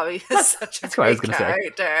much. Ravi is such a great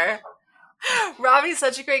character. Ravi's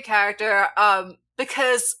such a great character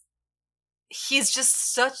because he's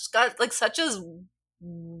just such a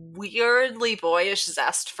weirdly boyish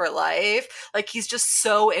zest for life. Like, he's just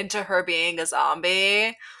so into her being a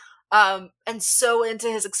zombie and so into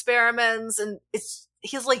his experiments, and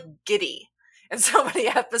he's like giddy in so many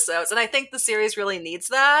episodes. And I think the series really needs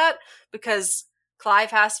that because Clive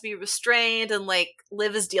has to be restrained and like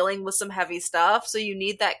Liv is dealing with some heavy stuff, so you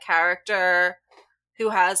need that character who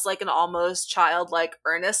has like an almost childlike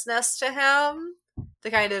earnestness to him to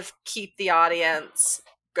kind of keep the audience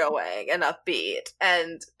going and upbeat.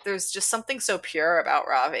 And there's just something so pure about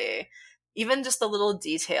Ravi. Even just the little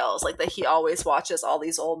details, like that he always watches all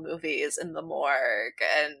these old movies in the morgue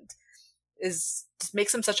and just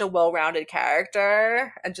makes him such a well-rounded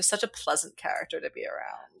character and just such a pleasant character to be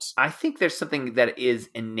around. I think there's something that is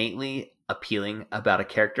innately appealing about a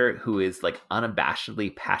character who is like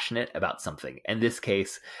unabashedly passionate about something. In this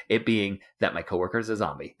case, it being that my coworker is a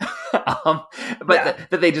zombie, that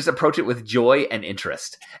they just approach it with joy and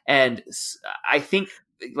interest. And I think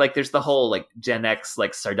like there's the whole like Gen X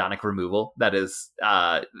like sardonic removal that is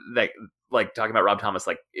like talking about Rob Thomas,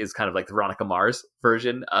 like is kind of like the Veronica Mars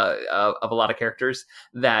version of a lot of characters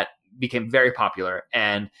that became very popular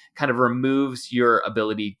and kind of removes your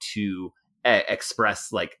ability to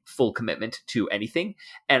express like full commitment to anything.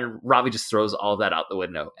 And Ravi just throws all of that out the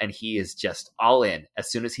window, and he is just all in. As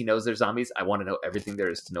soon as he knows there's zombies, I want to know everything there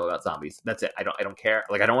is to know about zombies. That's it. I don't care.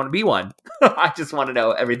 Like, I don't want to be one. I just want to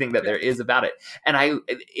know everything that there is about it. And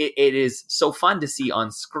it is so fun to see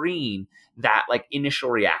on screen that like initial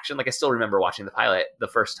reaction. Like I still remember watching the pilot the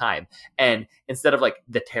first time, and instead of like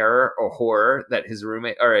the terror or horror that his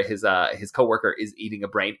roommate or his coworker is eating a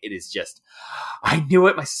brain, it is just, I knew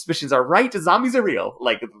it, my suspicions are right, the zombies are real,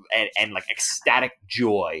 like, and like ecstatic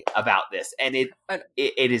joy about this. And it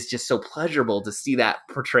is just so pleasurable to see that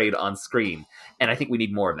portrayed on screen. And I think we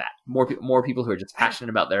need more of that. More people who are just passionate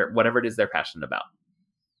about whatever it is they're passionate about.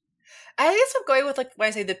 I guess I'm going with, like, when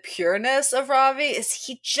I say the pureness of Ravi, is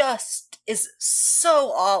he just is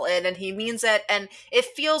so all in, and he means it, and it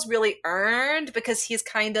feels really earned because he's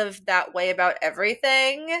kind of that way about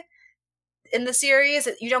everything in the series.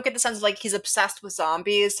 You don't get the sense of, like, he's obsessed with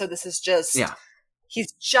zombies, so this is just,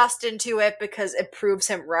 he's just into it because it proves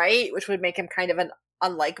him right, which would make him kind of an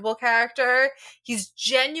unlikable character. He's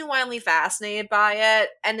genuinely fascinated by it,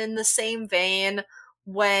 and in the same vein,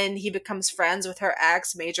 when he becomes friends with her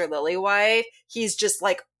ex, Major Lillywhite, he's just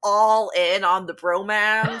like all in on the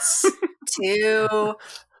bromance too.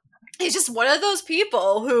 He's just one of those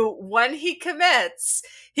people who, when he commits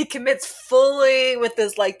fully with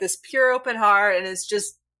this pure open heart, and it's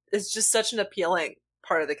just such an appealing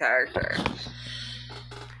part of the character.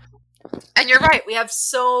 And you're right, we have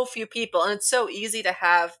so few people, and it's so easy to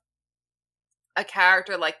have a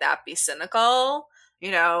character like that be cynical. You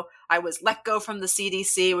know, I was let go from the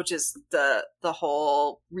CDC, which is the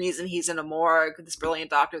whole reason he's in a morgue. This brilliant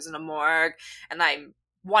doctor's in a morgue, and I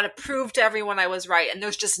want to prove to everyone I was right. And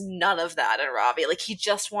there's just none of that in Ravi. Like, he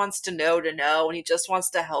just wants to know, and he just wants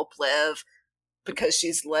to help Liv because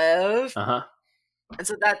she's Liv. Uh-huh. And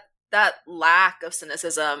so that lack of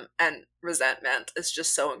cynicism and resentment is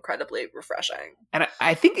just so incredibly refreshing. And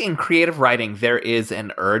I think in creative writing, there is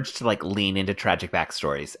an urge to like lean into tragic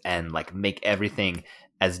backstories and like make everything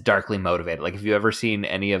as darkly motivated. Like, if you ever seen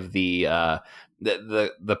any of the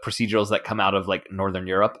procedurals that come out of like Northern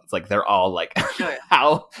Europe, it's like they're all like,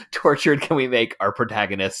 how tortured can we make our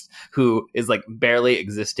protagonist, who is like barely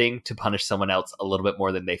existing, to punish someone else a little bit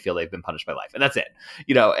more than they feel they've been punished by life, and that's it,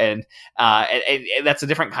 and that's a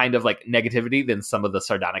different kind of like negativity than some of the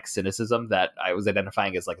sardonic cynicism that I was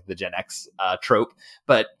identifying as like the Gen X trope,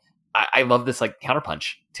 but I love this like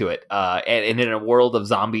counterpunch to it. And in a world of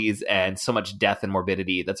zombies and so much death and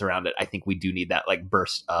morbidity that's around it, I think we do need that like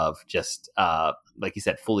burst of just, like you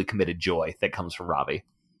said, fully committed joy that comes from Ravi.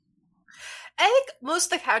 I think most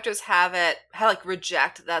of the characters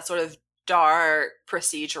reject that sort of dark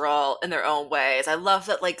procedural in their own ways. I love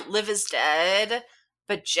that like Liv is dead,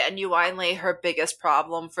 but genuinely her biggest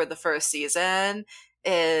problem for the first season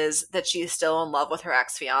is that she's still in love with her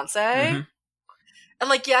ex-fiance. Mm-hmm. And,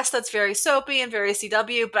 like, yes, that's very soapy and very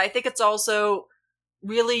CW, but I think it's also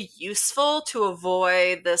really useful to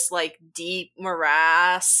avoid this, like, deep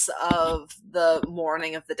morass of the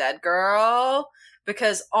mourning of the dead girl,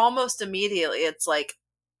 because almost immediately it's like,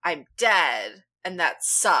 I'm dead, and that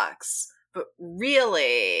sucks, but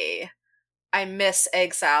really, I miss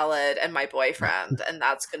egg salad and my boyfriend, and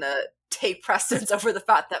that's gonna take precedence over the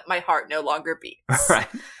fact that my heart no longer beats. Right.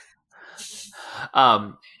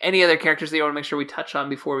 Any other characters that you want to make sure we touch on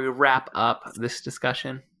before we wrap up this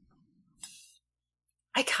discussion?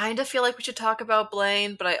 I kind of feel like we should talk about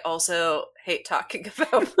Blaine, but I also hate talking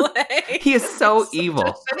about Blaine. He is so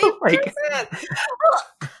evil.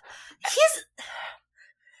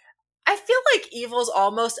 I feel like evil's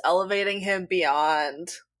almost elevating him beyond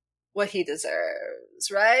what he deserves,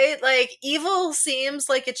 right? Like, evil seems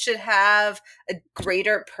like it should have a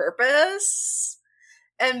greater purpose.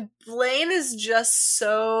 And Blaine is just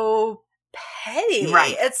so petty.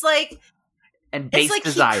 Right. It's like... And base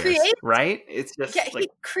desires, right? It's just he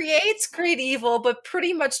creates great evil, but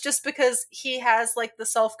pretty much just because he has, like, the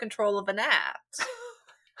self-control of an apt.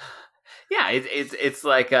 Yeah, it's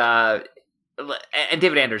like... and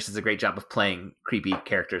David Anders does a great job of playing creepy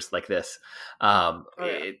characters like this. I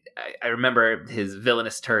remember his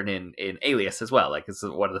villainous turn in Alias as well. Like, it's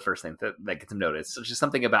one of the first things that gets him noticed. So just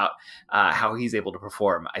something about how he's able to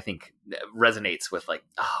perform, I think, resonates with like,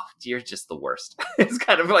 oh, you're just the worst. It's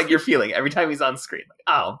kind of like your feeling every time he's on screen. Like,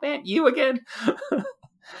 oh man, you again. And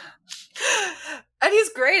he's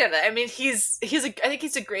great at it. I mean, I think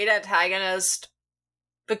he's a great antagonist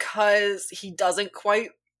because he doesn't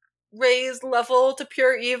quite raise level to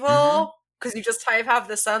pure evil, because you just kind of have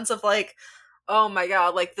the sense of like, oh my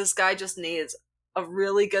god, like this guy just needs a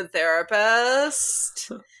really good therapist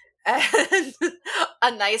and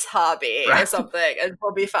a nice hobby or something, and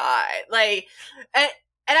we'll be fine. Like, and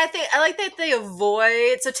I like that they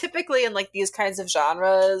avoid, so typically in like these kinds of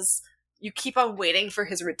genres, you keep on waiting for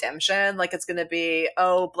his redemption. Like, it's gonna be,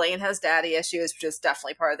 oh, Blaine has daddy issues, which is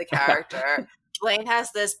definitely part of the character. Blaine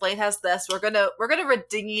has this, Blaine has this. We're gonna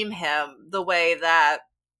redeem him the way that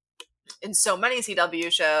in so many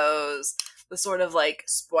CW shows, the sort of like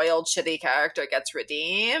spoiled shitty character gets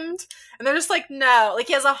redeemed, and they're just like, no, like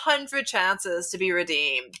he has 100 chances to be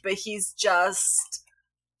redeemed, but he's just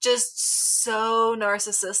so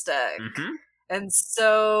narcissistic and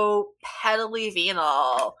so pettily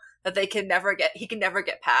venal that he can never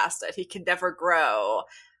get past it. He can never grow,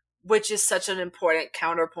 which is such an important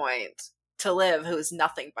counterpoint to Liv, who is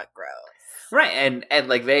nothing but growth. Right, and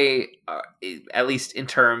like they are, at least in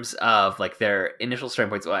terms of like their initial starting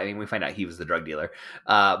points. Well, I mean, we find out he was the drug dealer,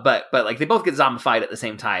 but like they both get zombified at the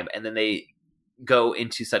same time, and then they go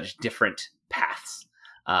into such different paths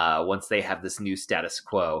once they have this new status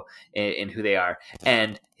quo in who they are.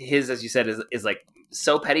 And his, as you said, is like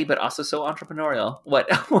so petty, but also so entrepreneurial. What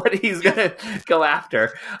he's gonna go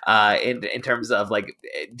after in terms of like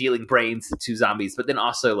dealing brains to zombies, but then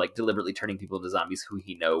also like deliberately turning people into zombies who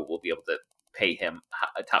he know will be able to pay him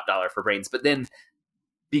a top dollar for brains. But then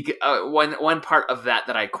one part of that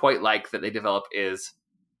I quite like that they develop is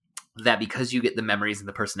that because you get the memories and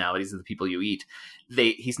the personalities of the people you eat,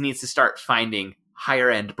 he needs to start finding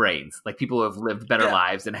higher end brains, like people who have lived better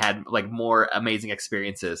lives and had like more amazing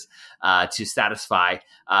experiences to satisfy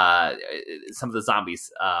some of the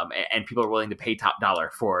zombies, and people are willing to pay top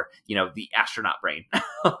dollar for the astronaut brain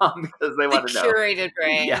because they want to know curated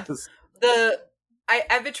brain. Yes.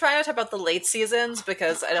 I've been trying to talk about the late seasons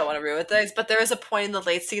because I don't want to ruin things, but there is a point in the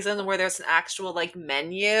late season where there's an actual like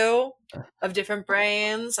menu of different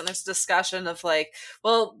brains, and there's a discussion of like,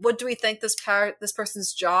 well, what do we think this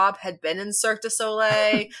person's job had been in Cirque du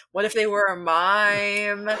Soleil? What if they were a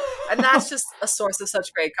mime? And that's just a source of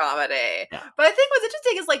such great comedy. Yeah. But I think what's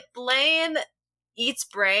interesting is like Blaine eats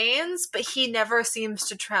brains, but he never seems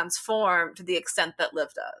to transform to the extent that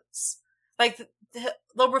Liv does. Like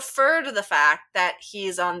they'll refer to the fact that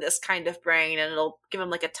he's on this kind of brain and it'll give him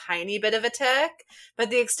like a tiny bit of a tick, but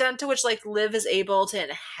the extent to which like Liv is able to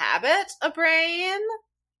inhabit a brain,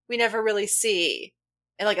 we never really see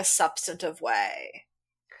in like a substantive way.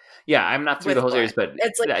 Yeah, I'm not through the whole series, but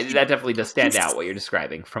it's like that definitely does stand out what you're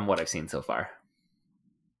describing from what I've seen so far.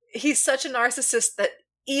 He's such a narcissist that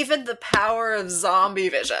even the power of zombie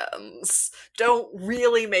visions don't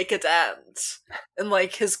really make a dent in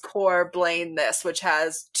like his core Blaine-ness, which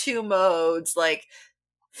has two modes, like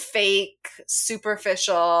fake,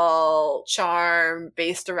 superficial charm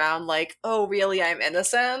based around like, oh, really, I'm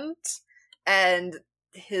innocent, and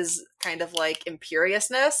his kind of like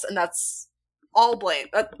imperiousness, and that's all Blaine.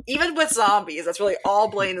 Even with zombies, that's really all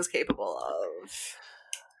Blaine is capable of.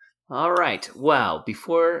 All right. Well,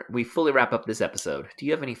 before we fully wrap up this episode, do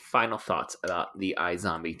you have any final thoughts about the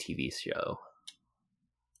iZombie TV show?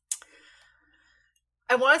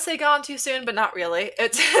 I want to say gone too soon, but not really.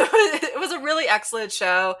 It was a really excellent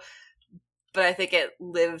show, but I think it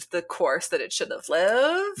lived the course that it should have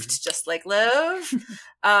lived, just like Liv.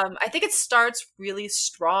 I think it starts really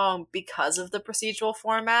strong because of the procedural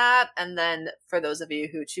format, and then for those of you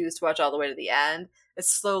who choose to watch all the way to the end, it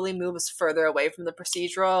slowly moves further away from the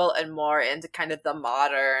procedural and more into kind of the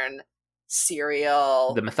modern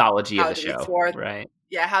serial, the mythology of the show, right?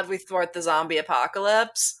 Yeah, how do we thwart the zombie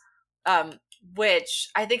apocalypse? Which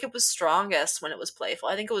I think it was strongest when it was playful.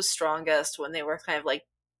 I think it was strongest when they were kind of like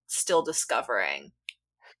still discovering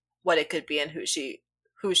what it could be and who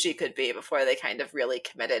she could be before they kind of really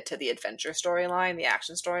committed to the adventure storyline, the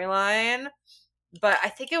action storyline. But I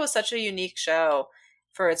think it was such a unique show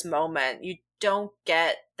for its moment. You don't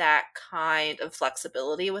get that kind of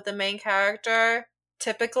flexibility with the main character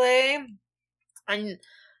typically, and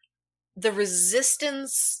the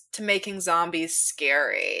resistance to making zombies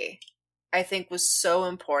scary I think was so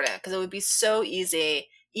important, because it would be so easy,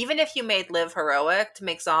 even if you made Liv heroic, to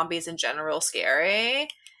make zombies in general scary,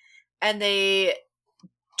 and they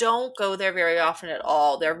don't go there very often at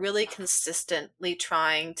all. They're really consistently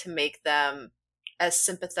trying to make them as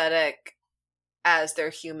sympathetic as their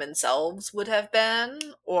human selves would have been,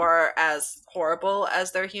 or as horrible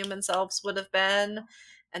as their human selves would have been.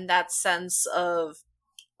 And that sense of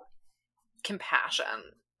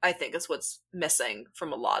compassion, I think, is what's missing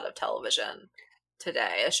from a lot of television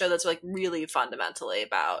today. A show that's like really fundamentally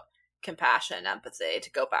about compassion and empathy.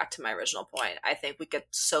 To go back to my original point, I think we get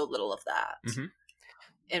so little of that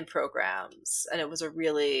in programs, and it was a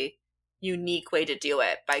really unique way to do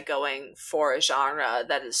it by going for a genre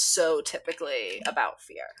that is so typically about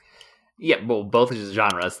fear. Yeah, well, both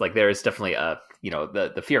genres, like there is definitely a,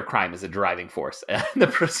 the fear of crime is a driving force, the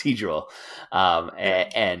procedural,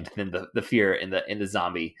 and then the fear in the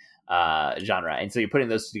zombie genre. And so you're putting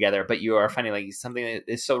those together, but you are finding like something that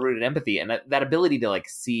is so rooted in empathy, and that ability to like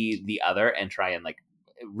see the other and try and like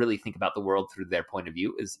really think about the world through their point of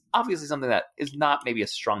view is obviously something that is not maybe a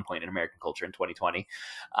strong point in American culture in 2020.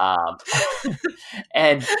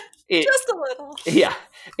 And just a little. Yeah,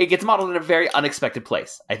 it gets modeled in a very unexpected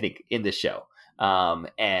place, I think, in this show. The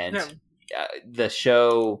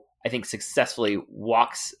show, I think, successfully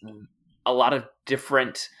walks a lot of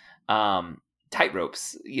different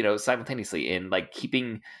tightropes, simultaneously in like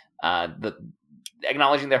keeping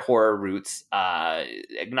acknowledging their horror roots,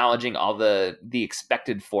 acknowledging all the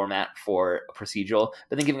expected format for a procedural,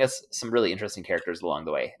 but then giving us some really interesting characters along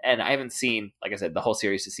the way. And I haven't seen, like I said, the whole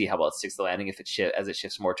series to see how well it sticks the landing if it as it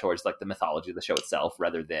shifts more towards like the mythology of the show itself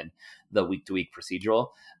rather than the week to week procedural.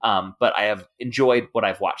 But I have enjoyed what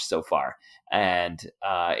I've watched so far, and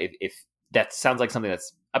if that sounds like something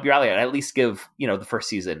that's up your alley, I'd at least give the first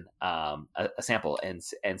season a sample and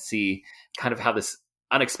see kind of how this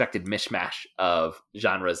unexpected mishmash of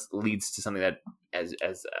genres leads to something that, as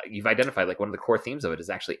you've identified, like one of the core themes of it is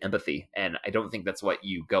actually empathy. And I don't think that's what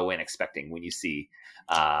you go in expecting when you see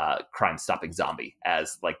Crime Stopping Zombie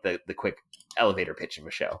as like the quick elevator pitch of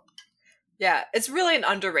a show. Yeah, it's really an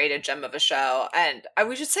underrated gem of a show. And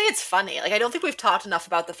we should say it's funny. Like, I don't think we've talked enough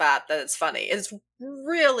about the fact that it's funny. It's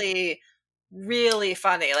really, really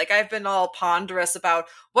funny. Like, I've been all ponderous about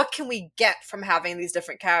what can we get from having these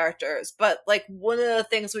different characters, but like one of the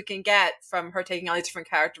things we can get from her taking on these different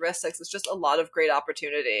characteristics is just a lot of great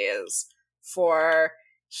opportunities for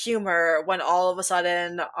humor when all of a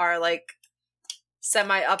sudden our like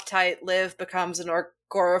semi-uptight Liv becomes an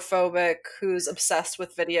agoraphobic who's obsessed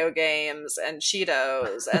with video games and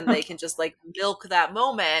Cheetos, and they can just like milk that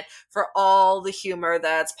moment for all the humor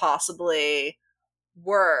that's possibly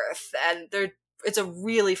worth. And it's a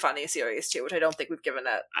really funny series too, which I don't think we've given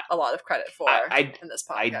it a lot of credit for in this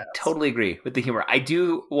podcast. I totally agree with the humor. I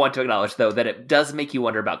do want to acknowledge though that it does make you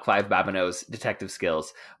wonder about Clive Babineau's detective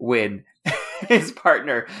skills when his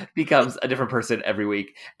partner becomes a different person every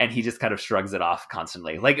week and he just kind of shrugs it off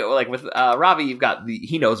constantly. Like with Ravi, you've got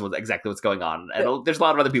he knows exactly what's going on, and there's a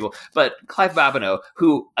lot of other people, but Clive Babineau,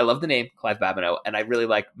 who I love the name Clive Babineau, and I really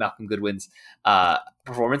like Malcolm Goodwin's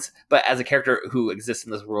performance, but as a character who exists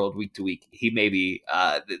in this world week to week, he maybe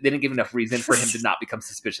they didn't give enough reason for him to not become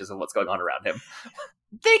suspicious of what's going on around him.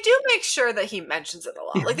 They do make sure that he mentions it a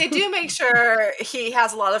lot. Like, they do make sure he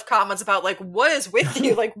has a lot of comments about, like, what is with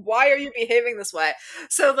you? Like, why are you behaving this way?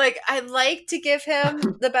 So, like, I like to give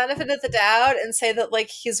him the benefit of the doubt and say that, like,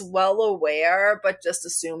 he's well aware, but just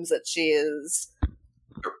assumes that she is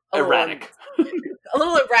erratic. A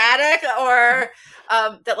little erratic, or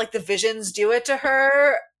that, like, the visions do it to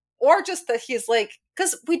her, or just that he's, like,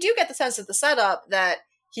 because we do get the sense of the setup that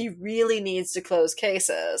he really needs to close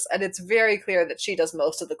cases, and it's very clear that she does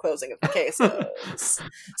most of the closing of the cases.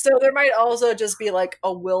 So there might also just be like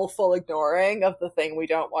a willful ignoring of the thing we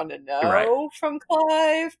don't want to know from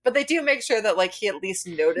Clive, but they do make sure that like he at least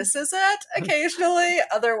notices it occasionally,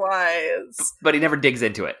 otherwise. But he never digs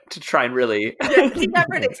into it to try and really... Yeah, he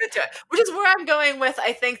never digs into it, which is where I'm going with,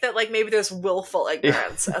 I think that like maybe there's willful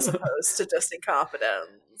ignorance as opposed to just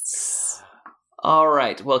incompetence. All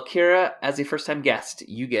right. Well, Kira, as a first-time guest,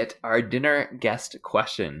 you get our dinner guest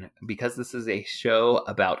question. Because this is a show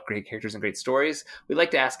about great characters and great stories, we'd like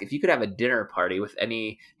to ask if you could have a dinner party with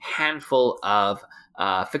any handful of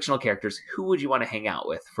fictional characters, who would you want to hang out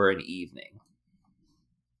with for an evening?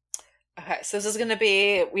 Okay, so this is going to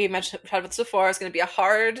be, we talked about this before, it's going to be a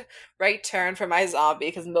hard right turn for iZombie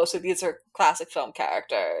because most of these are classic film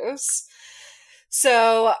characters.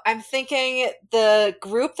 So I'm thinking the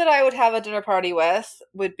group that I would have a dinner party with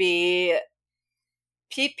would be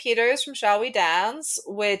Pete Peters from Shall We Dance,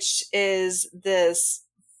 which is this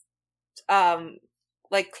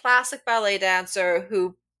like classic ballet dancer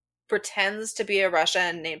who pretends to be a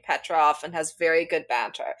Russian named Petrov and has very good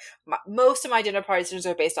banter. Most of my dinner parties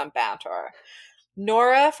are based on banter.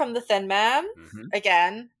 Nora from The Thin Man,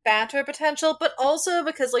 again, banter potential, but also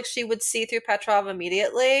because like she would see through Petrov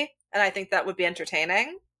immediately. And I think that would be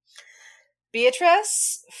entertaining.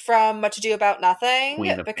 Beatrice from Much Ado About Nothing,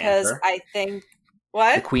 because banter. I think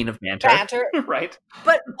the Queen of Banter, right?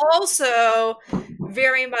 But also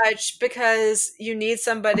very much because you need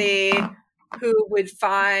somebody who would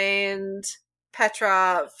find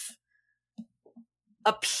Petrov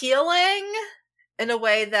appealing in a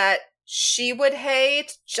way that she would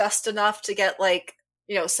hate, just enough to get like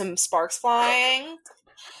some sparks flying.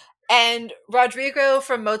 And Rodrigo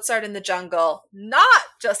from Mozart in the Jungle, not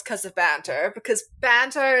just because of banter, because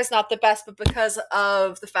banter is not the best, but because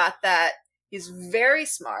of the fact that he's very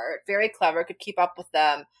smart, very clever, could keep up with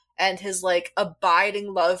them, and his like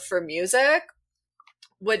abiding love for music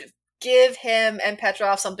would give him and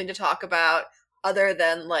Petrov something to talk about other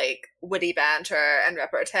than like witty banter and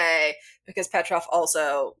repartee, because Petrov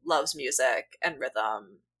also loves music and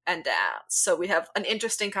rhythm and dance. So we have an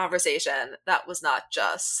interesting conversation that was not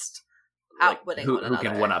just outwitting one another. Who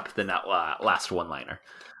can one up the last one-liner.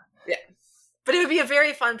 Yeah. But it would be a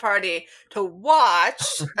very fun party to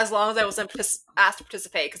watch, as long as I wasn't asked to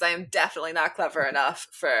participate, because I am definitely not clever enough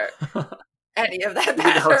for any of that. The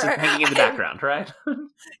host is hanging in the background, right?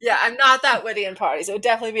 Yeah, I'm not that witty in parties. It would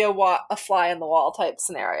definitely be a fly in the wall type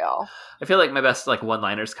scenario. I feel like my best like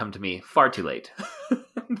one-liners come to me far too late.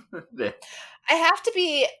 I have to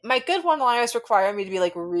be, my good one-liners require me to be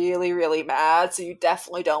like really, really mad, so you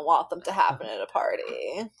definitely don't want them to happen at a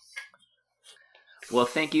party. Well,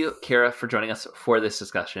 thank you, Kira, for joining us for this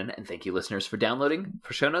discussion, and thank you, listeners, for downloading.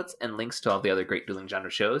 For show notes and links to all the other great Dueling Genre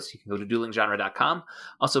shows, you can go to duelinggenre.com.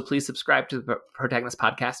 Also, please subscribe to the Protagonist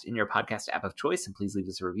Podcast in your podcast app of choice, and please leave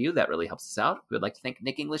us a review. That really helps us out. We would like to thank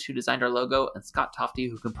Nick English, who designed our logo, and Scott Tofty,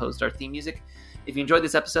 who composed our theme music. If you enjoyed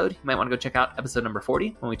this episode, you might want to go check out episode number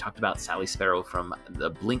 40, when we talked about Sally Sparrow from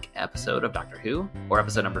the Blink episode of Doctor Who, or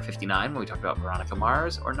episode number 59, when we talked about Veronica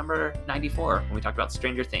Mars, or number 94, when we talked about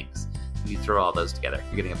Stranger Things. If you throw all those together,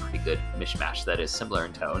 you're getting a pretty good mishmash that is similar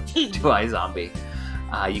in tone to iZombie.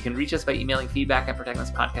 You can reach us by emailing feedback at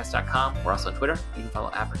protagonistpodcast.com. We're also on Twitter. You can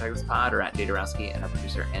follow at protagonistpod or at Datarowski, and our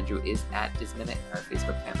producer Andrew is at Disminute. Our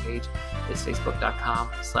Facebook fan page is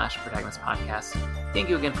facebook.com/protagonistpodcast. Thank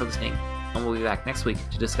you again for listening, and we'll be back next week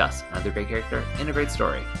to discuss another great character in a great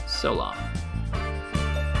story. So long.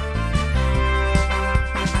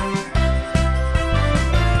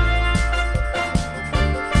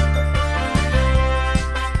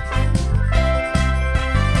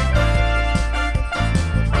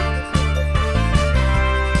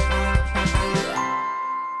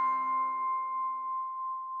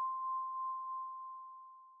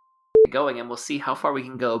 Going, and we'll see how far we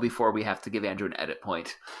can go before we have to give Andrew an edit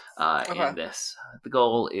point in this. The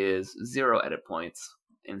goal is 0 edit points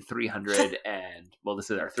in 300 and well,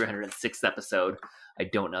 this is our 306th episode. I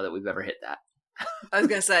don't know that we've ever hit that. I was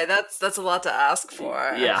gonna say that's a lot to ask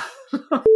for. Yeah.